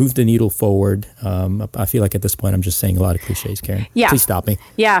 and move the needle forward. I feel like at this point I'm just saying a lot of cliches, Karen. Yeah. Please stop me.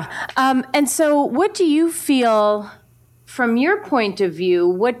 Yeah. And so what do you feel, from your point of view,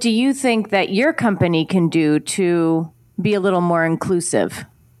 what do you think that your company can do to be a little more inclusive?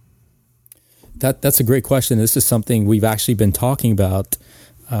 That's a great question. This is something we've actually been talking about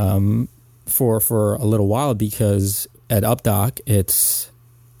for a little while, because at UpDoc, it's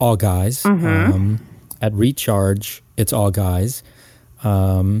all guys. At Recharge, it's all guys.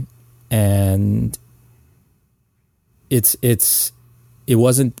 And it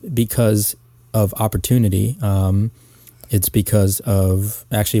wasn't because of opportunity. It's because of,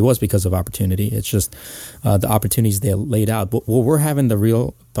 actually it was because of opportunity. It's just the opportunities they laid out. But what we're having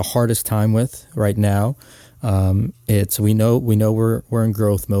the hardest time with right now, we know we're in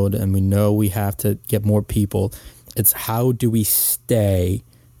growth mode, and we know we have to get more people. It's how do we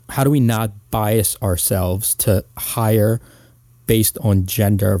not bias ourselves to hire based on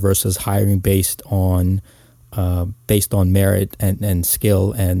gender versus hiring based on merit and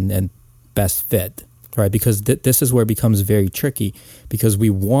skill and best fit, right? Because this is where it becomes very tricky, because we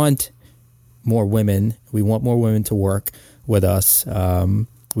want more women. We want more women to work with us.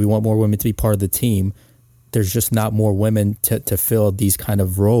 We want more women to be part of the team. There's just not more women to fill these kind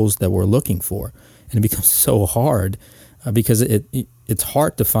of roles that we're looking for. And it becomes so hard because it's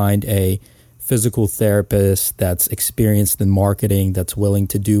hard to find a physical therapist that's experienced in marketing, that's willing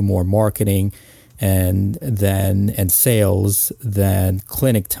to do more marketing and sales than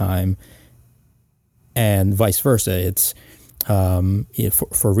clinic time, and vice versa. It's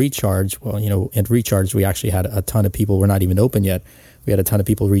for Recharge. Well, at Recharge we actually had a ton of people. We're not even open yet. We had a ton of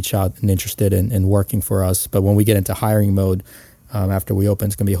people reach out and interested in working for us. But when we get into hiring mode, after we open,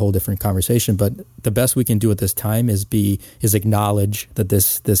 it's going to be a whole different conversation. But the best we can do at this time is acknowledge that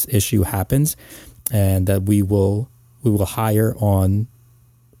this issue happens, and that we will hire on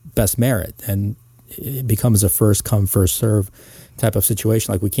best merit, and it becomes a first come first serve type of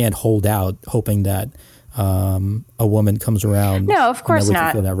situation. Like, we can't hold out hoping that a woman comes around. No, of course and that we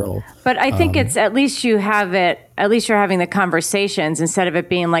not. can fill that role. But I think it's at least you have it. At least you're having the conversations instead of it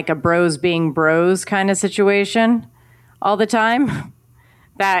being like a bros being bros kind of situation all the time.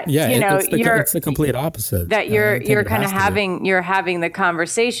 That it's the complete opposite. That you're kind of having the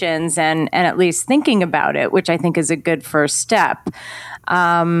conversations and at least thinking about it, which I think is a good first step.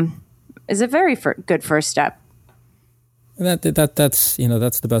 Is a very good first step. And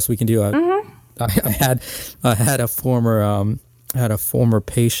that's the best we can do. I had a former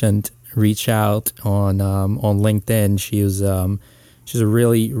patient reach out on LinkedIn. She's a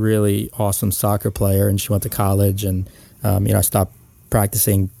really, really awesome soccer player, and she went to college, and I stopped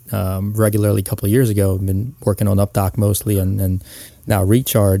practicing regularly a couple of years ago. I've been working on UpDoc mostly, and now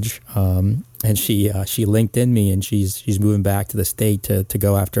Recharge. And she LinkedIn me, and she's moving back to the state to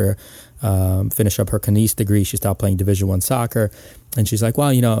go after finish up her kines degree. She stopped playing Division I soccer, and she's like, "Well,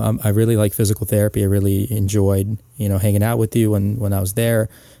 I really like physical therapy. I really enjoyed hanging out with you when I was there,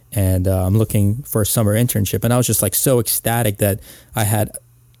 and I'm looking for a summer internship." And I was just like so ecstatic that I had,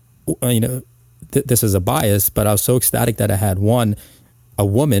 this is a bias, but I was so ecstatic that I had a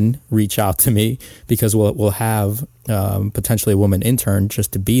woman reach out to me, because we'll have potentially a woman intern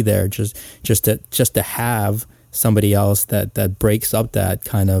just to be there, just to have somebody else that breaks up that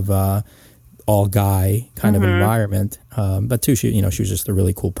kind of all guy kind of environment. But too, she was just a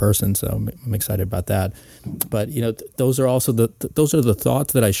really cool person, so I'm excited about that. But those are also those are the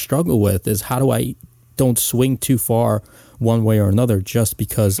thoughts that I struggle with, is how do I don't swing too far one way or another just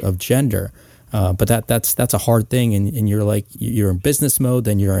because of gender. But that's a hard thing, and you're in business mode,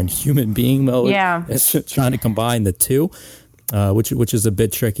 then you're in human being mode. Yeah, it's trying to combine the two, which is a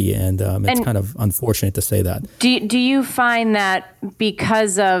bit tricky, and it's kind of unfortunate to say that. Do you find that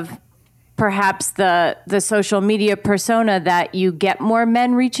because of perhaps the social media persona that you get more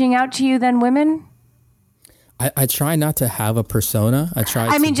men reaching out to you than women? I try not to have a persona.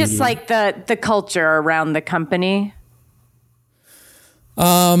 Just like the culture around the company.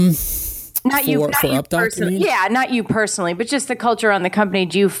 Not you personally. Yeah, not you personally, but just the culture on the company.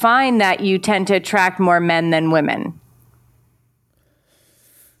 Do you find that you tend to attract more men than women?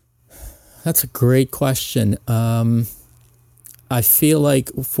 That's a great question. I feel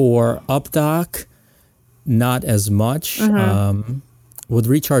like for UpDoc, not as much. With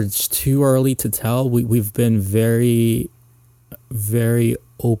Recharge, it's too early to tell. We've been very, very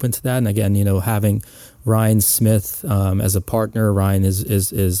open to that. And again, having Ryan Smith as a partner, Ryan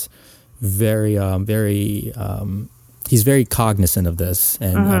is very, he's very cognizant of this,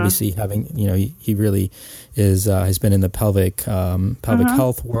 and obviously having, he really is, has been in the pelvic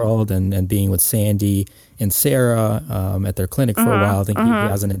health world, and being with Sandy and Sarah at their clinic for a while. I think he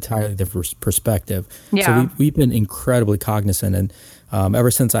has an entirely different perspective. Yeah. So we've been incredibly cognizant, and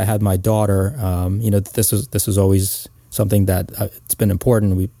ever since I had my daughter, this is always something that it's been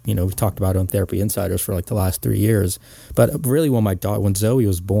important. We've talked about it on Therapy Insiders for like the last 3 years. But really, when Zoe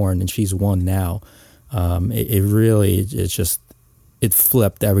was born, and she's 1 now, it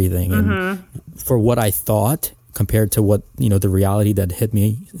flipped everything. And for what I thought compared to what, the reality that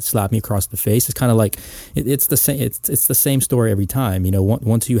slapped me across the face. It's kind of like, it's the same. It's the same story every time.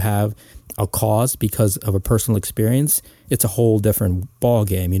 Once you have a cause because of a personal experience, it's a whole different ball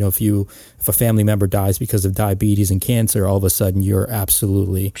game. If a family member dies because of diabetes and cancer, all of a sudden you're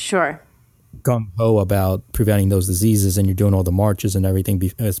absolutely sure gung-ho about preventing those diseases, and you're doing all the marches and everything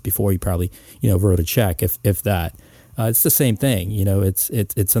before you probably, wrote a check, if that. It's the same thing.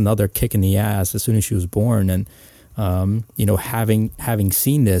 It's another kick in the ass as soon as she was born. And, having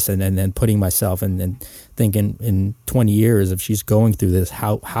seen this and then putting myself and thinking in 20 years, if she's going through this,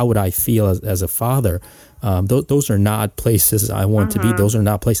 how would I feel as a father? Those are not places I want to be. Those are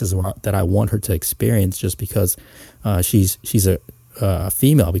not places that I want her to experience just because she's a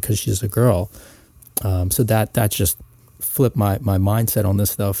female, because she's a girl. So that just flipped my mindset on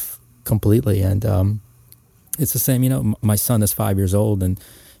this stuff completely. And it's the same, my son is 5 years old, and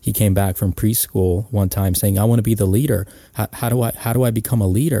he came back from preschool one time saying, I want to be the leader. How do I become a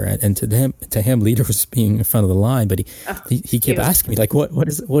leader? And to him, leader was being in front of the line, but he kept asking me, like,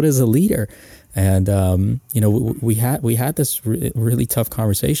 what is a leader? And, we had this really tough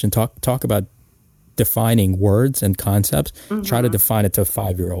conversation, talk about defining words and concepts, try to define it to a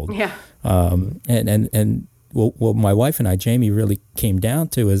 5-year-old. Yeah. And what my wife and I, Jamie, really came down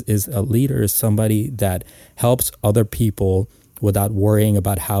to is a leader is somebody that helps other people without worrying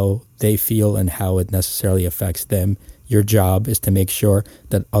about how they feel and how it necessarily affects them. Your job is to make sure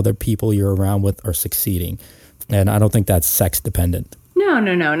that other people you're around with are succeeding. And I don't think that's sex dependent. No,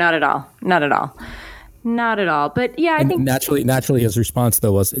 not at all. Not at all. Not at all. But yeah, I think naturally his response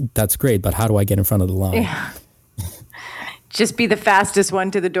though was, that's great, but how do I get in front of the line? Yeah. Just be the fastest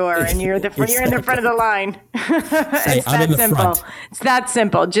one to the door, and you're in the front of the line. It's I'm that simple. Front. It's that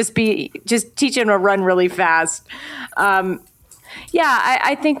simple. Just teach him to run really fast.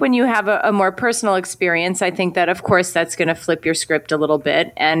 I think when you have a more personal experience, I think that of course that's going to flip your script a little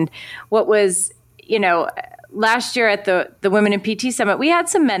bit. And what was, last year at the Women in PT Summit, we had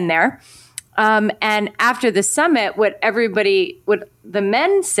some men there. And after the summit, what the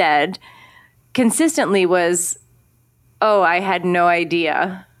men said consistently was, oh, I had no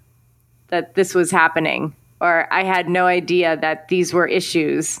idea that this was happening, or I had no idea that these were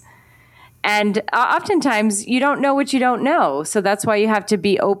issues. And oftentimes you don't know what you don't know. So that's why you have to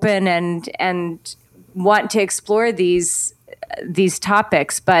be open and want to explore these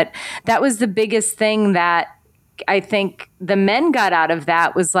topics. But that was the biggest thing that I think the men got out of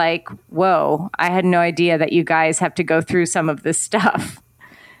that, was like, whoa, I had no idea that you guys have to go through some of this stuff.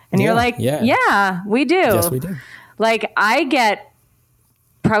 And you're like, yeah, we do. Yes, we do. Like, I get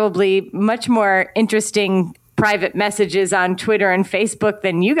probably much more interesting private messages on Twitter and Facebook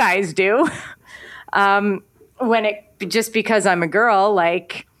than you guys do. Just because I'm a girl,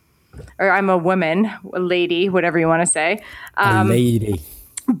 or I'm a woman, a lady, whatever you want to say. A lady.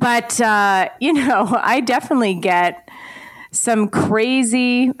 But, I definitely get some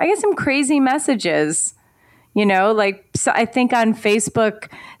crazy messages. So I think on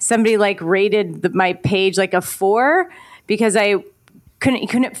Facebook, somebody rated my page a 4 because I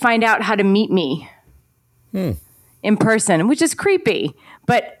couldn't find out how to meet me in person, which is creepy.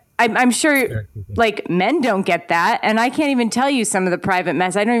 But I'm sure men don't get that. And I can't even tell you some of the private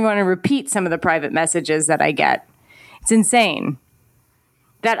messages. I don't even want to repeat some of the private messages that I get. It's insane.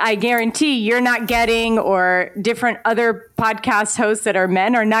 That I guarantee you're not getting, or different other podcast hosts that are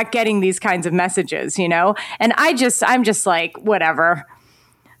men are not getting these kinds of messages, And I'm just like, whatever.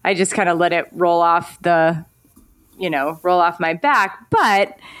 I just kind of let it roll off my back.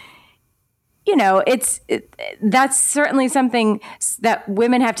 But, that's certainly something that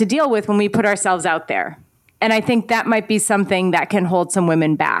women have to deal with when we put ourselves out there. And I think that might be something that can hold some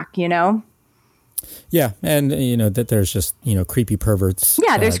women back, Yeah, and that there's just creepy perverts.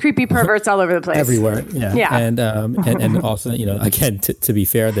 Yeah, there's creepy perverts all over the place, everywhere. Yeah, and also again, to be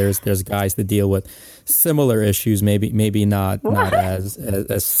fair, there's guys that deal with similar issues, maybe not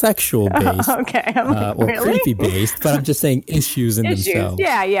as sexual based, okay, or really? creepy based, but I'm just saying issues themselves.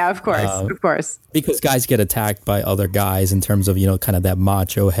 Yeah, of course, because guys get attacked by other guys in terms of kind of that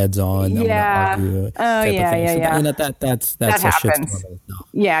macho heads on. Yeah. That's that happens.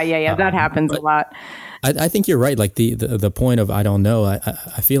 Yeah. That happens a lot. I think you're right. Like the point of I don't know.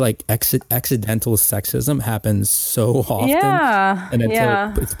 I feel like accidental sexism happens so often. Yeah. And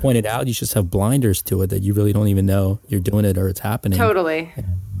until it's pointed out, you just have blinders to it that you really don't even know you're doing it or it's happening. Totally. And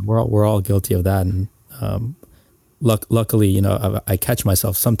we're all guilty of that. And luckily, I catch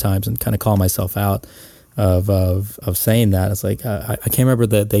myself sometimes and kind of call myself out of saying that. It's like I can't remember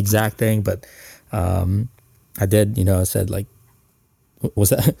the exact thing, but I did. I said was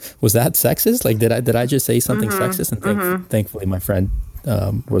that sexist? Like, did I just say something sexist? And thankfully, my friend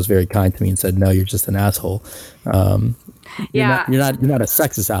was very kind to me and said, "No, you're just an asshole. You're not a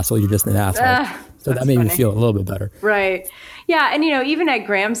sexist asshole. You're just an asshole." So that made me feel a little bit better. Right. Yeah, and even at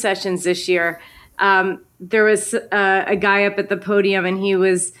Graham sessions this year, there was a guy up at the podium, and he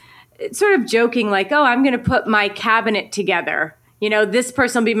was sort of joking, like, "Oh, I'm going to put my cabinet together. This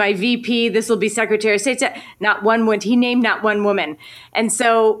person will be my VP. This will be Secretary of State." Not one woman. He named not one woman. And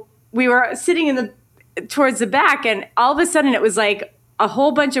so we were sitting towards the back, and all of a sudden it was like a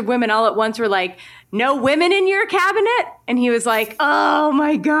whole bunch of women all at once were like, "No women in your cabinet?" And he was like, "Oh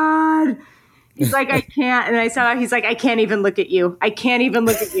my God." He's like, "I can't." And I saw, he's like, "I can't even look at you. I can't even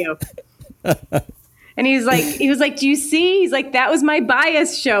look at you." And he was like, "Do you see?" He's like, "That was my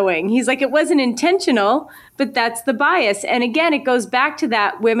bias showing." He's like, "It wasn't intentional, but that's the bias." And again, it goes back to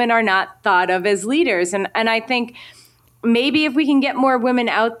that women are not thought of as leaders. And I think maybe if we can get more women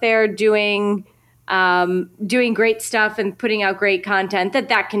out there doing great stuff and putting out great content,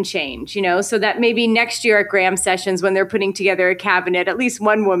 that can change, so that maybe next year at Graham sessions, when they're putting together a cabinet, at least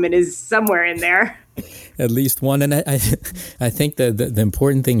one woman is somewhere in there. At least one. And I think the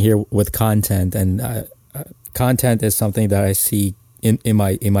important thing here with content, and content is something that I see in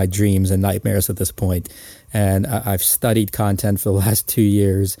my dreams and nightmares at this point. And I've studied content for the last 2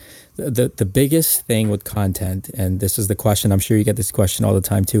 years. The biggest thing with content, and this is the question, I'm sure you get this question all the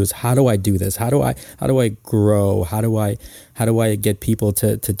time too, is how do I do this? How do I grow? How do I get people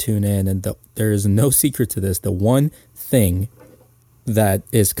to tune in? And there is no secret to this. The one thing that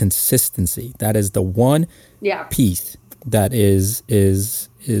is consistency. That is the one piece that is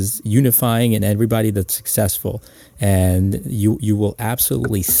unifying in everybody that's successful. And you will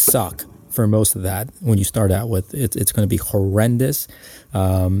absolutely suck for most of that when you start out with. It's going to be horrendous,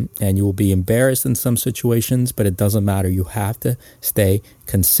 and you will be embarrassed in some situations, but it doesn't matter. You have to stay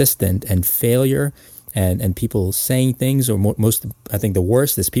consistent, and failure and people saying things, or I think the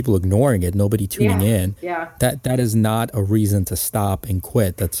worst is people ignoring it, nobody tuning in. Yeah. That is not a reason to stop and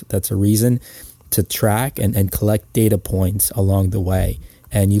quit. That's a reason to track and collect data points along the way.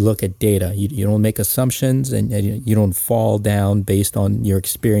 And you look at data. You don't make assumptions, and you don't fall down based on your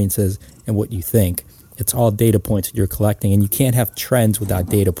experiences and what you think. It's all data points that you're collecting, and you can't have trends without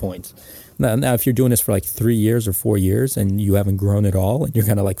data points. Now, if you're doing this for like 3 years or 4 years and you haven't grown at all and you're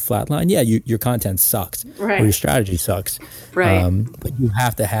kind of like flatline, your content sucks, right, or your strategy sucks. Right. But you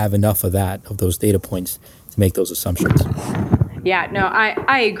have to have enough of those data points to make those assumptions. Yeah, no,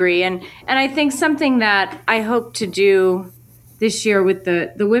 I agree. And I think something that I hope to do this year with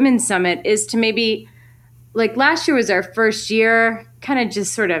the Women's Summit is to maybe, like last year was our first year, kind of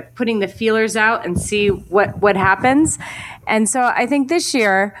just sort of putting the feelers out and see what happens. And so I think this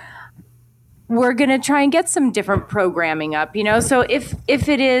year we're going to try and get some different programming up, So if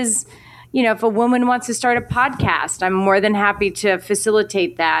it is, if a woman wants to start a podcast, I'm more than happy to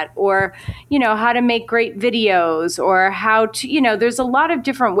facilitate that. Or, how to make great videos, or how to, there's a lot of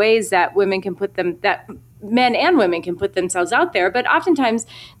different ways that men and women can put themselves out there. But oftentimes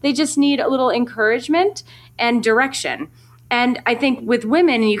they just need a little encouragement and direction. And I think with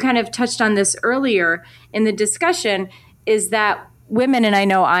women, and you kind of touched on this earlier in the discussion, is that women, and I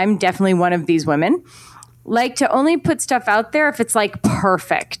know I'm definitely one of these women, like to only put stuff out there if it's like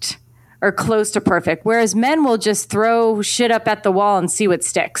perfect or close to perfect. Whereas men will just throw shit up at the wall and see what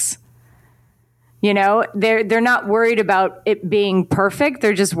sticks. They're not worried about it being perfect.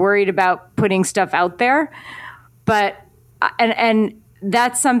 They're just worried about putting stuff out there. But, and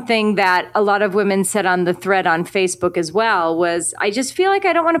that's something that a lot of women said on the thread on Facebook as well, was I just feel like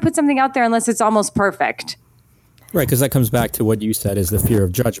I don't want to put something out there unless it's almost perfect. Right, because that comes back to what you said, is the fear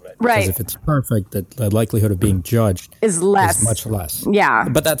of judgment. Right. Because if it's perfect, the likelihood of being judged is much less. Yeah.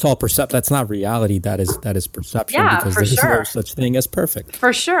 But that's all That's not reality. That is perception. Yeah, because for there's sure. no such thing as perfect.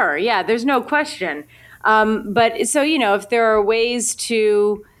 For sure. Yeah, there's no question. But so, if there are ways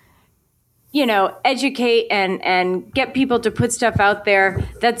to, educate and get people to put stuff out there,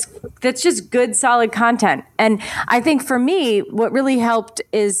 that's just good, solid content. And I think for me, what really helped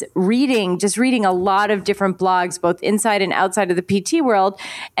is reading a lot of different blogs, both inside and outside of the PT world,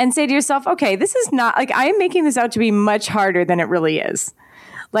 and say to yourself, okay, this is not like, I am making this out to be much harder than it really is.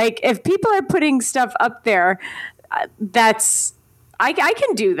 Like, if people are putting stuff up there, I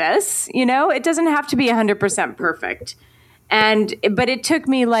can do this, it doesn't have to be 100% perfect. But it took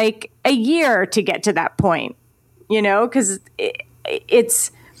me like a year to get to that point, because it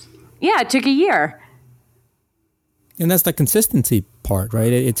took a year. And that's the consistency part,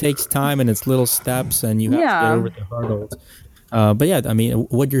 right? It takes time, and it's little steps, and you have to get over the hurdles. But yeah, I mean,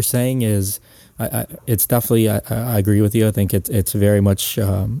 what you're saying is it's definitely, I agree with you. I think it's very much,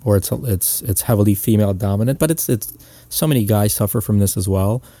 or it's heavily female dominant, but it's so many guys suffer from this as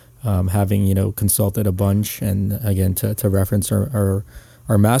well. Having, consulted a bunch, and again, to reference our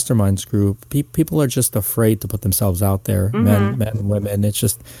masterminds group, people are just afraid to put themselves out there, men and women. It's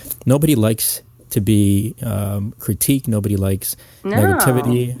just, nobody likes to be critiqued. Nobody likes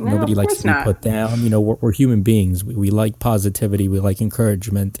negativity. Nobody likes to be put down. We're human beings. We like positivity. We like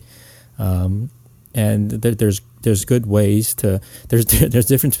encouragement. And there's good ways to, there's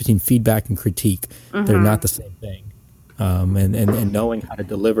difference between feedback and critique. They're not the same thing. And knowing how to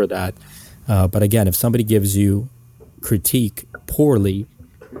deliver that. But again, if somebody gives you critique poorly,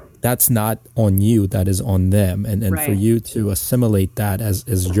 that's not on you, that is on them. And right. For you to assimilate that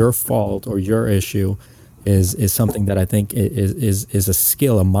as your fault or your issue is something that I think is a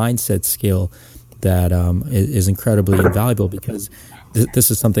skill, a mindset skill that is incredibly invaluable, because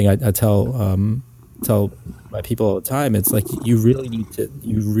this is something I tell my people all the time. It's like you really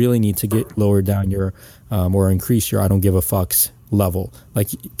need to get lower down your or increase your I don't give a fucks level. Like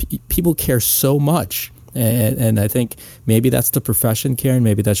people care so much. And I think maybe that's the profession, Karen.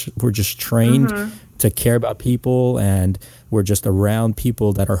 Maybe we're just trained to care about people, and we're just around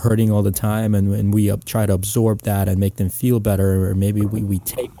people that are hurting all the time, and we try to absorb that and make them feel better, or maybe we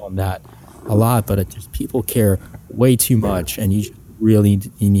take on that a lot. But people care way too much, and you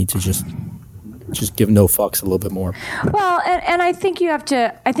need to just give no fucks a little bit more. Well, and I think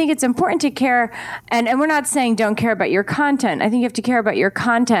I think it's important to care, and we're not saying don't care about your content. I think you have to care about your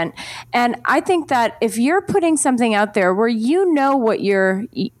content. And I think that if you're putting something out there where what you're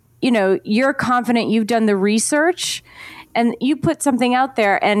confident, you've done the research, and you put something out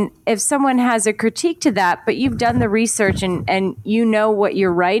there, and if someone has a critique to that, but you've done the research and you know what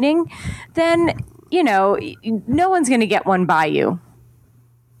you're writing, then, no one's going to get one by you.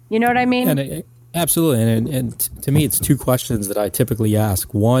 You know what I mean? Absolutely. And to me, it's two questions that I typically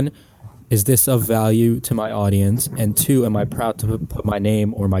ask. One, is this of value to my audience? And two, am I proud to put my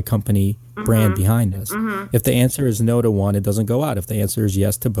name or my company brand behind this? If the answer is no to one, it doesn't go out. If the answer is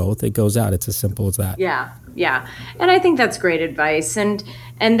yes to both, it goes out. It's as simple as that. Yeah. And I think that's great advice. And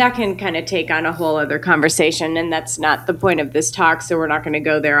that can kind of take on a whole other conversation. And that's not the point of this talk, so we're not going to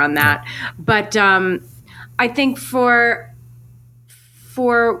go there on that. But I think for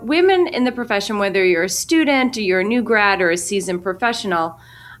women in the profession, whether you're a student or you're a new grad or a seasoned professional,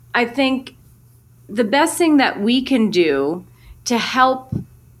 I think the best thing that we can do to help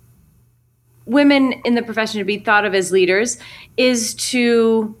women in the profession to be thought of as leaders is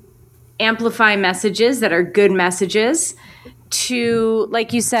to amplify messages that are good messages, to,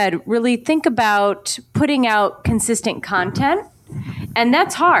 like you said, really think about putting out consistent content. And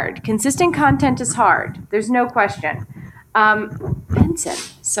that's hard. Consistent content is hard. There's no question. Benson,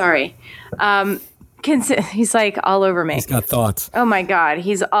 sorry. He's like all over me. He's got thoughts. Oh my God.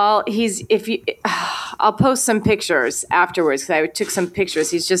 I'll post some pictures afterwards, because I took some pictures.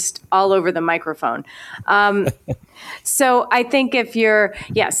 He's just all over the microphone. So I think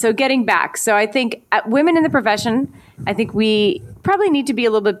so getting back. So I think women in the profession, I think we probably need to be a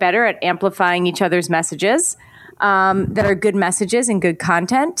little bit better at amplifying each other's messages, that are good messages and good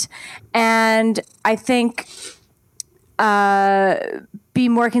content. And I think, be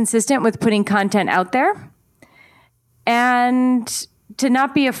more consistent with putting content out there, and to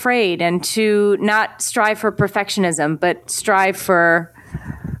not be afraid, and to not strive for perfectionism, but strive for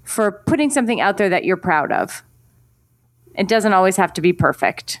putting something out there that you're proud of. It doesn't always have to be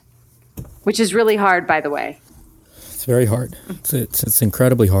perfect, which is really hard, by the way. It's very hard. It's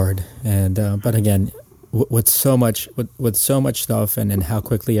incredibly hard. And but again, with so much stuff and how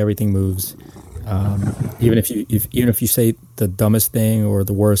quickly everything moves. Even if you say the dumbest thing or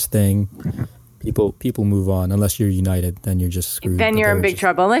the worst thing, people move on. Unless you're united, then you're just screwed. Then you're in big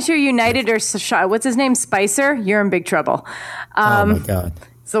trouble. Unless you're united or what's his name, Spicer, you're in big trouble. Oh my God,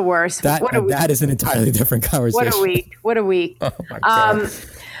 it's the worst. That is an entirely different conversation. What a week. Oh my God.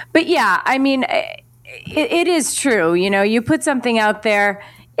 But yeah, I mean, it is true. You put something out there,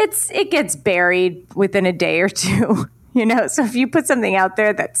 it gets buried within a day or two. So if you put something out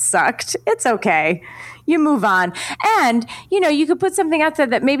there that sucked, it's okay. You move on. And, you could put something out there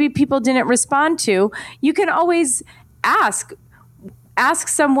that maybe people didn't respond to. You can always ask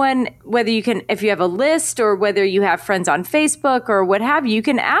someone, whether if you have a list or whether you have friends on Facebook or what have you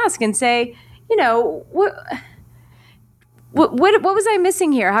can ask and say, what was I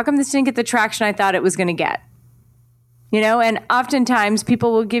missing here? How come this didn't get the traction I thought it was going to get? And oftentimes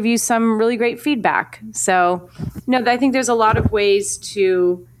people will give you some really great feedback. So, I think there's a lot of ways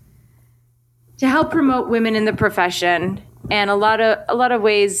to help promote women in the profession, and a lot of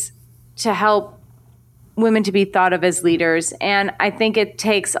ways to help women to be thought of as leaders. And I think it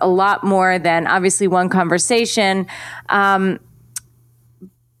takes a lot more than obviously one conversation. But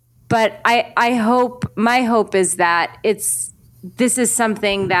I hope, my hope is that this is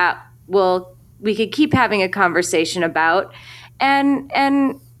something that we could keep having a conversation about,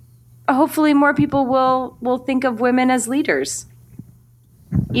 and hopefully more people will think of women as leaders.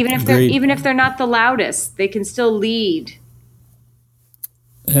 Even if they're not the loudest, they can still lead.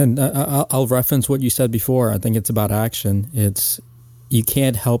 And I'll reference what you said before. I think it's about action. You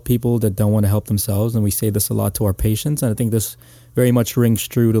can't help people that don't want to help themselves, and we say this a lot to our patients. And I think this very much rings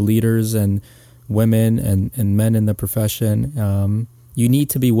true to leaders and women and men in the profession. You need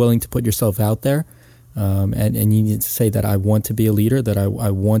to be willing to put yourself out there, and you need to say that I want to be a leader, that I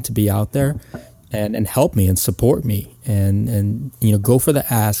want to be out there, and help me and support me, and go for the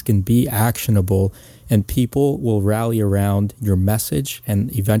ask and be actionable, and people will rally around your message,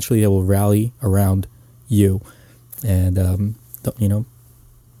 and eventually they will rally around you, and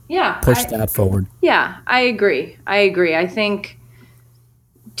push that forward. Yeah, I agree. I think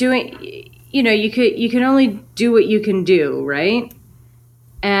you can only do what you can do, right?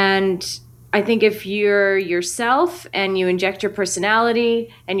 And I think if you're yourself and you inject your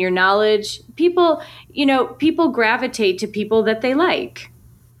personality and your knowledge, people gravitate to people that they like.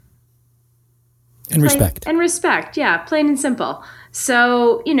 And respect. And respect, yeah, plain and simple.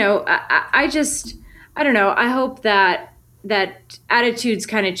 So, I don't know, I hope that attitudes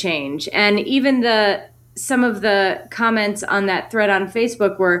kind of change. And even some of the comments on that thread on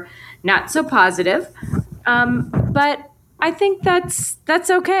Facebook were not so positive. But I think that's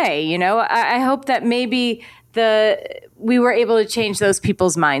okay. I hope that maybe we were able to change those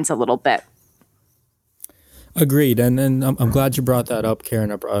people's minds a little bit. Agreed. And I'm glad you brought that up,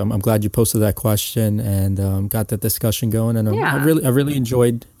 Karen. I'm glad you posted that question and got that discussion going. And I really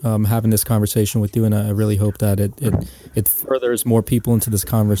enjoyed having this conversation with you. And I really hope that it furthers more people into this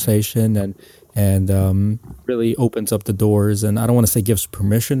conversation and really opens up the doors. And I don't want to say gives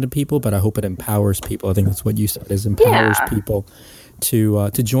permission to people, but I hope it empowers people. I think that's what you said, is empowers people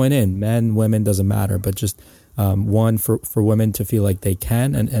to join in. Men, women, doesn't matter, but just one, for women to feel like they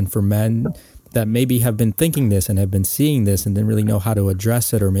can, and for men that maybe have been thinking this and have been seeing this and didn't really know how to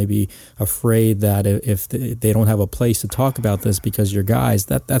address it, or maybe afraid that if they don't have a place to talk about this because you're guys,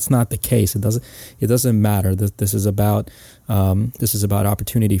 that's not the case. It doesn't matter. This is about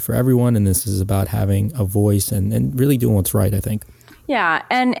opportunity for everyone, and this is about having a voice and really doing what's right, I think. Yeah,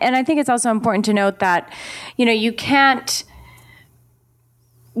 and I think it's also important to note that, you can't.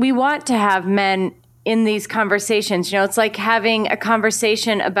 We want to have men in these conversations. It's like having a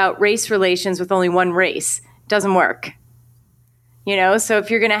conversation about race relations with only one race. Doesn't work. So if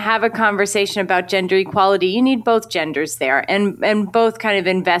you're going to have a conversation about gender equality, you need both genders there and both kind of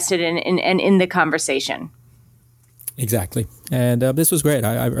invested in the conversation. Exactly. And this was great.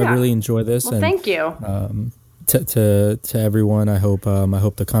 I really enjoyed this. Well, thank you. To everyone, I hope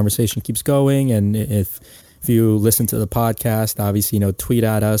the conversation keeps going. And if you listen to the podcast, obviously, tweet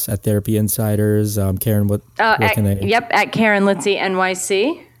at us at Therapy Insiders. Karen, what can I? Yep, at Karen Litzy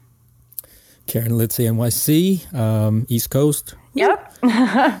NYC. Karen Litzy NYC, East Coast. Yep.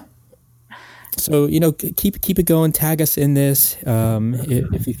 So, keep it going. Tag us in this.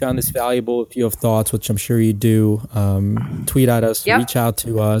 If you found this valuable, if you have thoughts, which I'm sure you do, tweet at us, reach out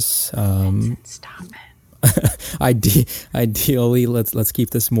to us. Stop it. Ideally, let's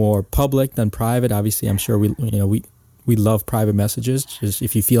keep this more public than private. Obviously, I'm sure we love private messages. Just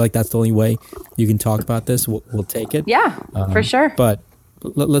if you feel like that's the only way you can talk about this, we'll take it. Yeah, for sure. But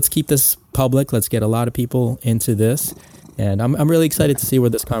let's keep this public. Let's get a lot of people into this, and I'm really excited to see where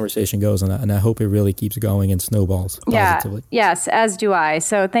this conversation goes, and I hope it really keeps going and snowballs positively. Yeah. Yes, as do I.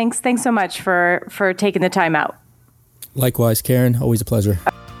 So thanks so much for taking the time out. Likewise, Karen. Always a pleasure.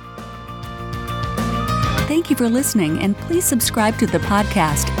 Thank you for listening, and please subscribe to the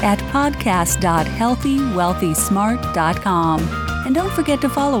podcast at podcast.healthywealthysmart.com. And don't forget to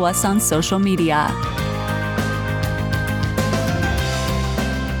follow us on social media.